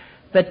grateful.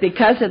 But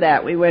because of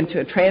that, we went to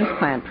a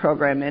transplant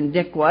program, and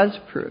Dick was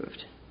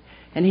approved.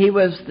 And he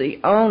was the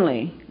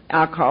only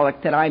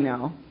alcoholic that I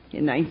know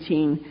in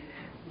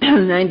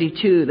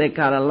 1992 that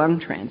got a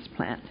lung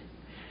transplant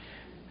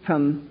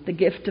from the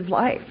gift of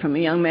life, from a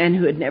young man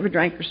who had never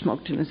drank or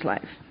smoked in his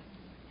life.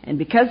 And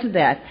because of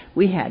that,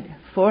 we had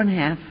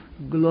 4.5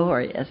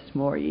 glorious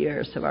more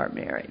years of our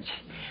marriage.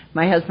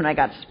 My husband and I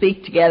got to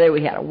speak together.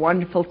 We had a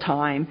wonderful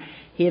time.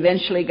 He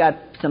eventually got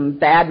some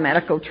bad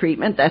medical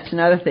treatment. That's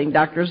another thing.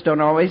 Doctors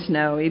don't always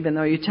know. Even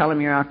though you tell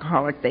them you're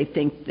alcoholic, they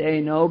think they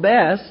know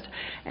best.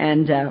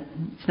 And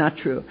it's not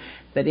true.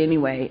 But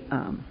anyway,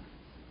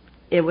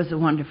 it was a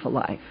wonderful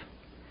life.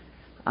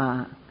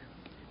 My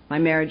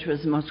marriage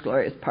was the most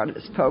glorious part of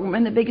this program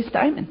and the biggest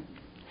diamond.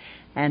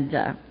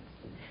 And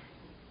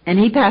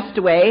he passed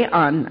away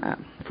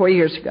on 4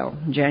 years ago,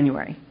 in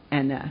January.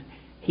 And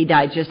he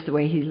died just the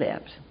way he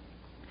lived.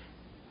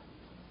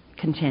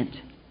 Content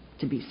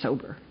to be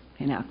sober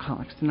in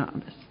Alcoholics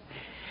Anonymous.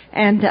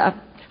 And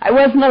I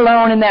wasn't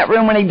alone in that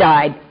room when he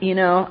died. You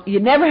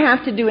never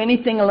have to do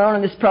anything alone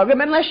in this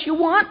program unless you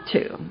want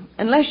to.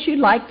 Unless you'd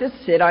like to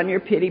sit on your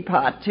pity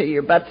pot till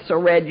your butt's so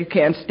red you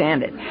can't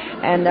stand it.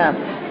 And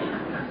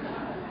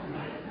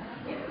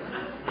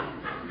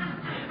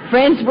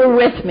friends were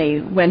with me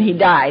when he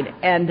died,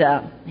 and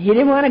he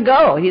didn't want to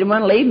go. He didn't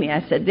want to leave me. I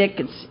said, Dick,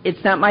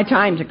 it's not my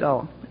time to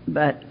go.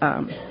 But,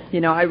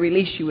 I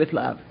release you with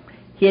love.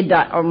 He had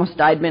almost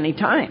died many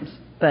times.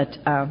 But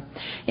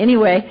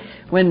anyway,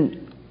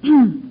 when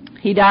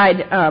he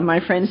died,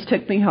 my friends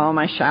took me home.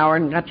 I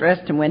showered and got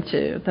dressed and went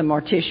to the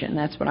mortician.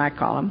 That's what I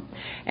call him.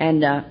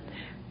 And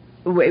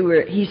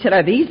he said,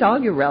 are these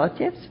all your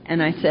relatives?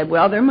 And I said,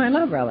 well, they're my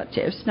love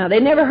relatives. Now, they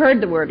never heard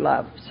the word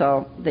love,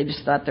 so they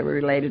just thought they were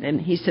related.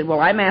 And he said, well,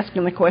 I'm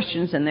asking the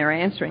questions and they're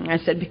answering. I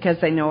said, because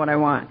they know what I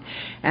want.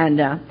 And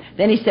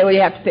then he said, well,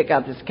 you have to pick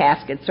out this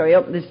casket. So he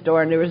opened this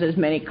door, and there was as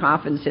many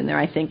coffins in there,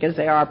 I think, as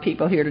there are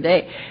people here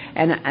today.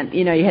 And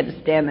you had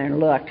to stand there and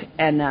look.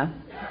 And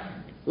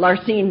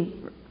Larcene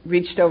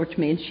reached over to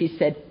me, and she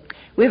said,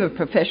 we have a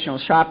professional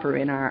shopper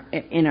in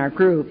our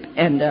group,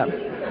 and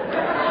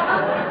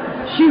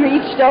she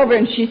reached over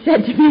and she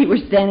said to me,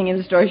 we're standing in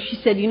the store, she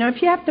said,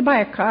 if you have to buy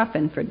a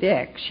coffin for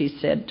Dick, she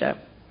said,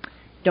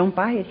 don't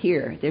buy it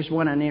here. There's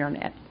one on the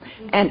internet.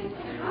 And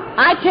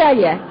I tell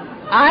you,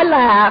 I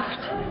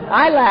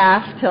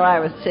laughed till I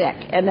was sick.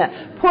 And the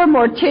poor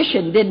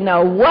mortician didn't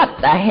know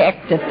what the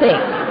heck to think,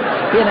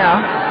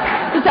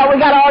 He thought we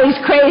got all these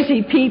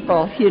crazy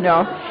people,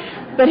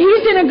 But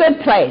he's in a good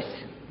place.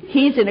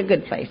 He's in a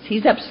good place.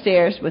 He's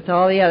upstairs with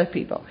all the other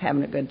people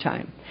having a good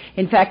time.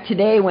 In fact,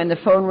 today when the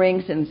phone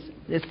rings and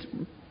this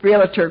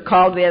realtor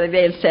called the other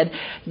day and said,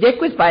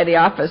 Dick was by the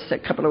office a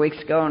couple of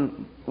weeks ago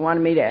and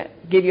wanted me to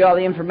give you all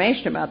the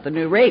information about the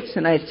new rates.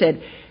 And I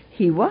said,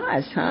 he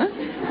was, huh?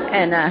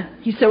 And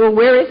he said, well,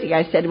 where is he?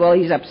 I said, well,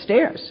 he's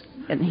upstairs.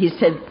 And he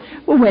said,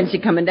 well, when's he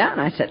coming down?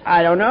 I said,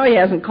 I don't know. He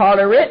hasn't called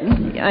or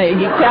written. You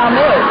tell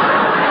me.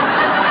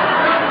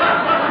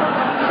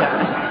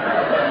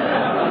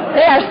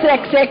 They are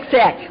sick.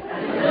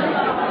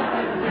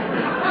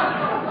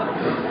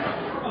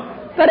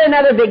 But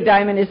another big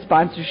diamond is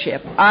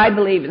sponsorship. I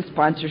believe in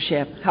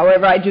sponsorship.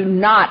 However, I do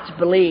not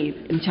believe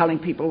in telling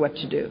people what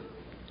to do.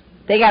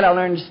 They got to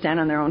learn to stand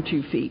on their own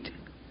 2 feet.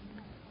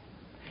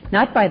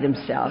 Not by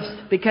themselves,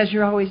 because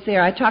you're always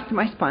there. I talked to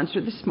my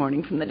sponsor this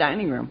morning from the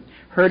dining room.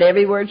 Heard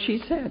every word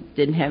she said.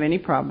 Didn't have any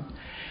problem.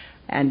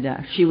 And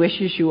she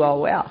wishes you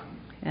all well.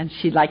 And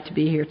she'd like to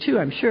be here too,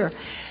 I'm sure.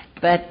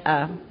 But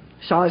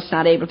Charlotte's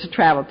not able to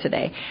travel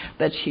today,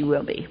 but she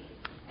will be.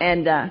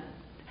 And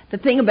the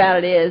thing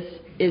about it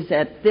is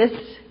that the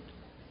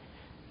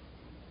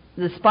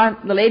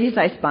ladies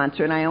I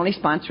sponsor, and I only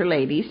sponsor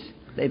ladies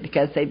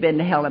because they've been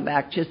to hell and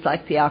back just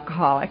like the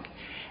alcoholic,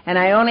 and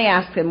I only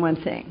ask them one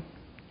thing.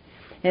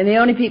 And the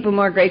only people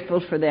more grateful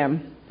for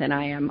them than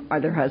I am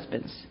are their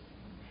husbands,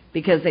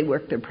 because they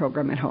work their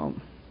program at home,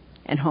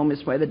 and home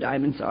is where the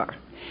diamonds are.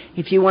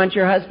 If you want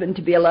your husband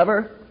to be a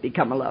lover,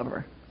 become a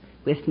lover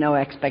with no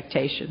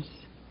expectations.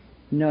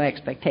 No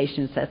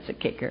expectations, that's the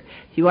kicker.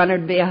 If you want her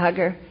to be a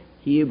hugger,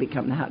 you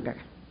become the hugger.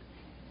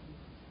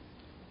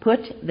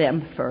 Put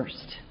them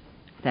first.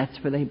 That's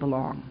where they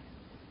belong.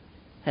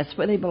 That's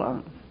where they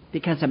belong.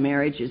 Because a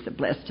marriage is a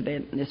blessed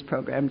event in this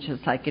program,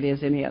 just like it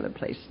is any other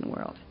place in the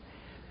world.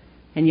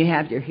 And you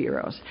have your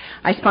heroes.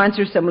 I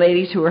sponsor some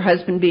ladies who are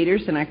husband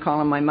beaters, and I call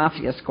them my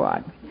mafia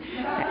squad.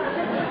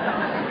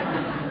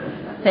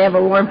 They have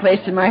a warm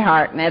place in my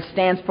heart, and that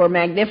stands for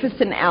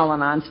Magnificent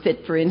Al-Anons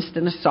Fit for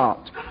Instant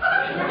Assault.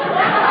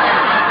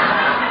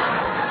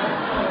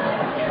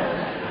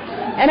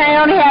 And I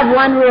only have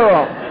one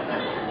rule.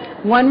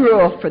 One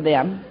rule for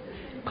them.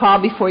 Call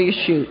before you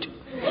shoot.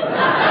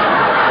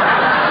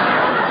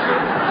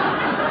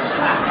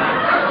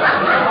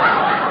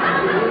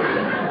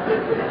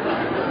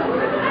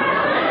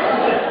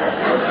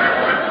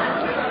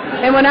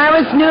 And when I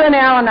was new in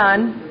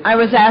Al-Anon, I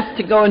was asked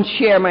to go and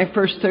share my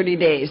first 30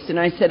 days. And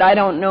I said, I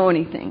don't know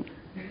anything.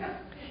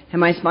 And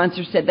my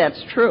sponsor said,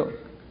 that's true.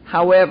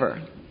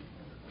 However,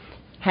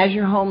 has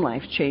your home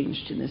life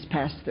changed in this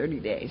past 30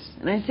 days?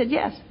 And I said,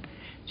 yes.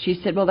 She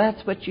said, well,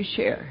 that's what you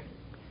share.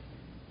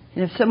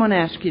 And if someone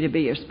asks you to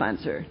be your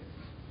sponsor,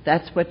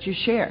 that's what you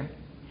share.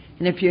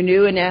 And if you're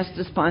new and asked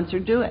to sponsor,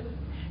 do it.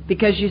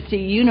 Because you see,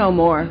 you know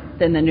more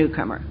than the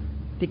newcomer.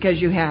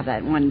 Because you have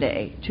that 1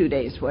 day, 2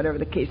 days, whatever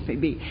the case may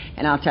be.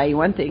 And I'll tell you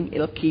one thing,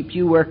 it'll keep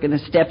you working the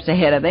steps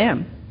ahead of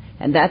them.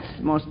 And that's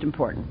the most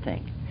important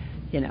thing,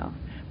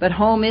 But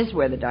home is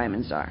where the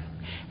diamonds are.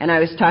 And I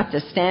was taught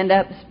to stand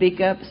up, speak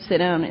up, sit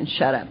down, and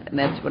shut up. And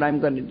that's what I'm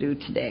going to do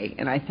today.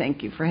 And I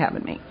thank you for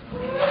having me.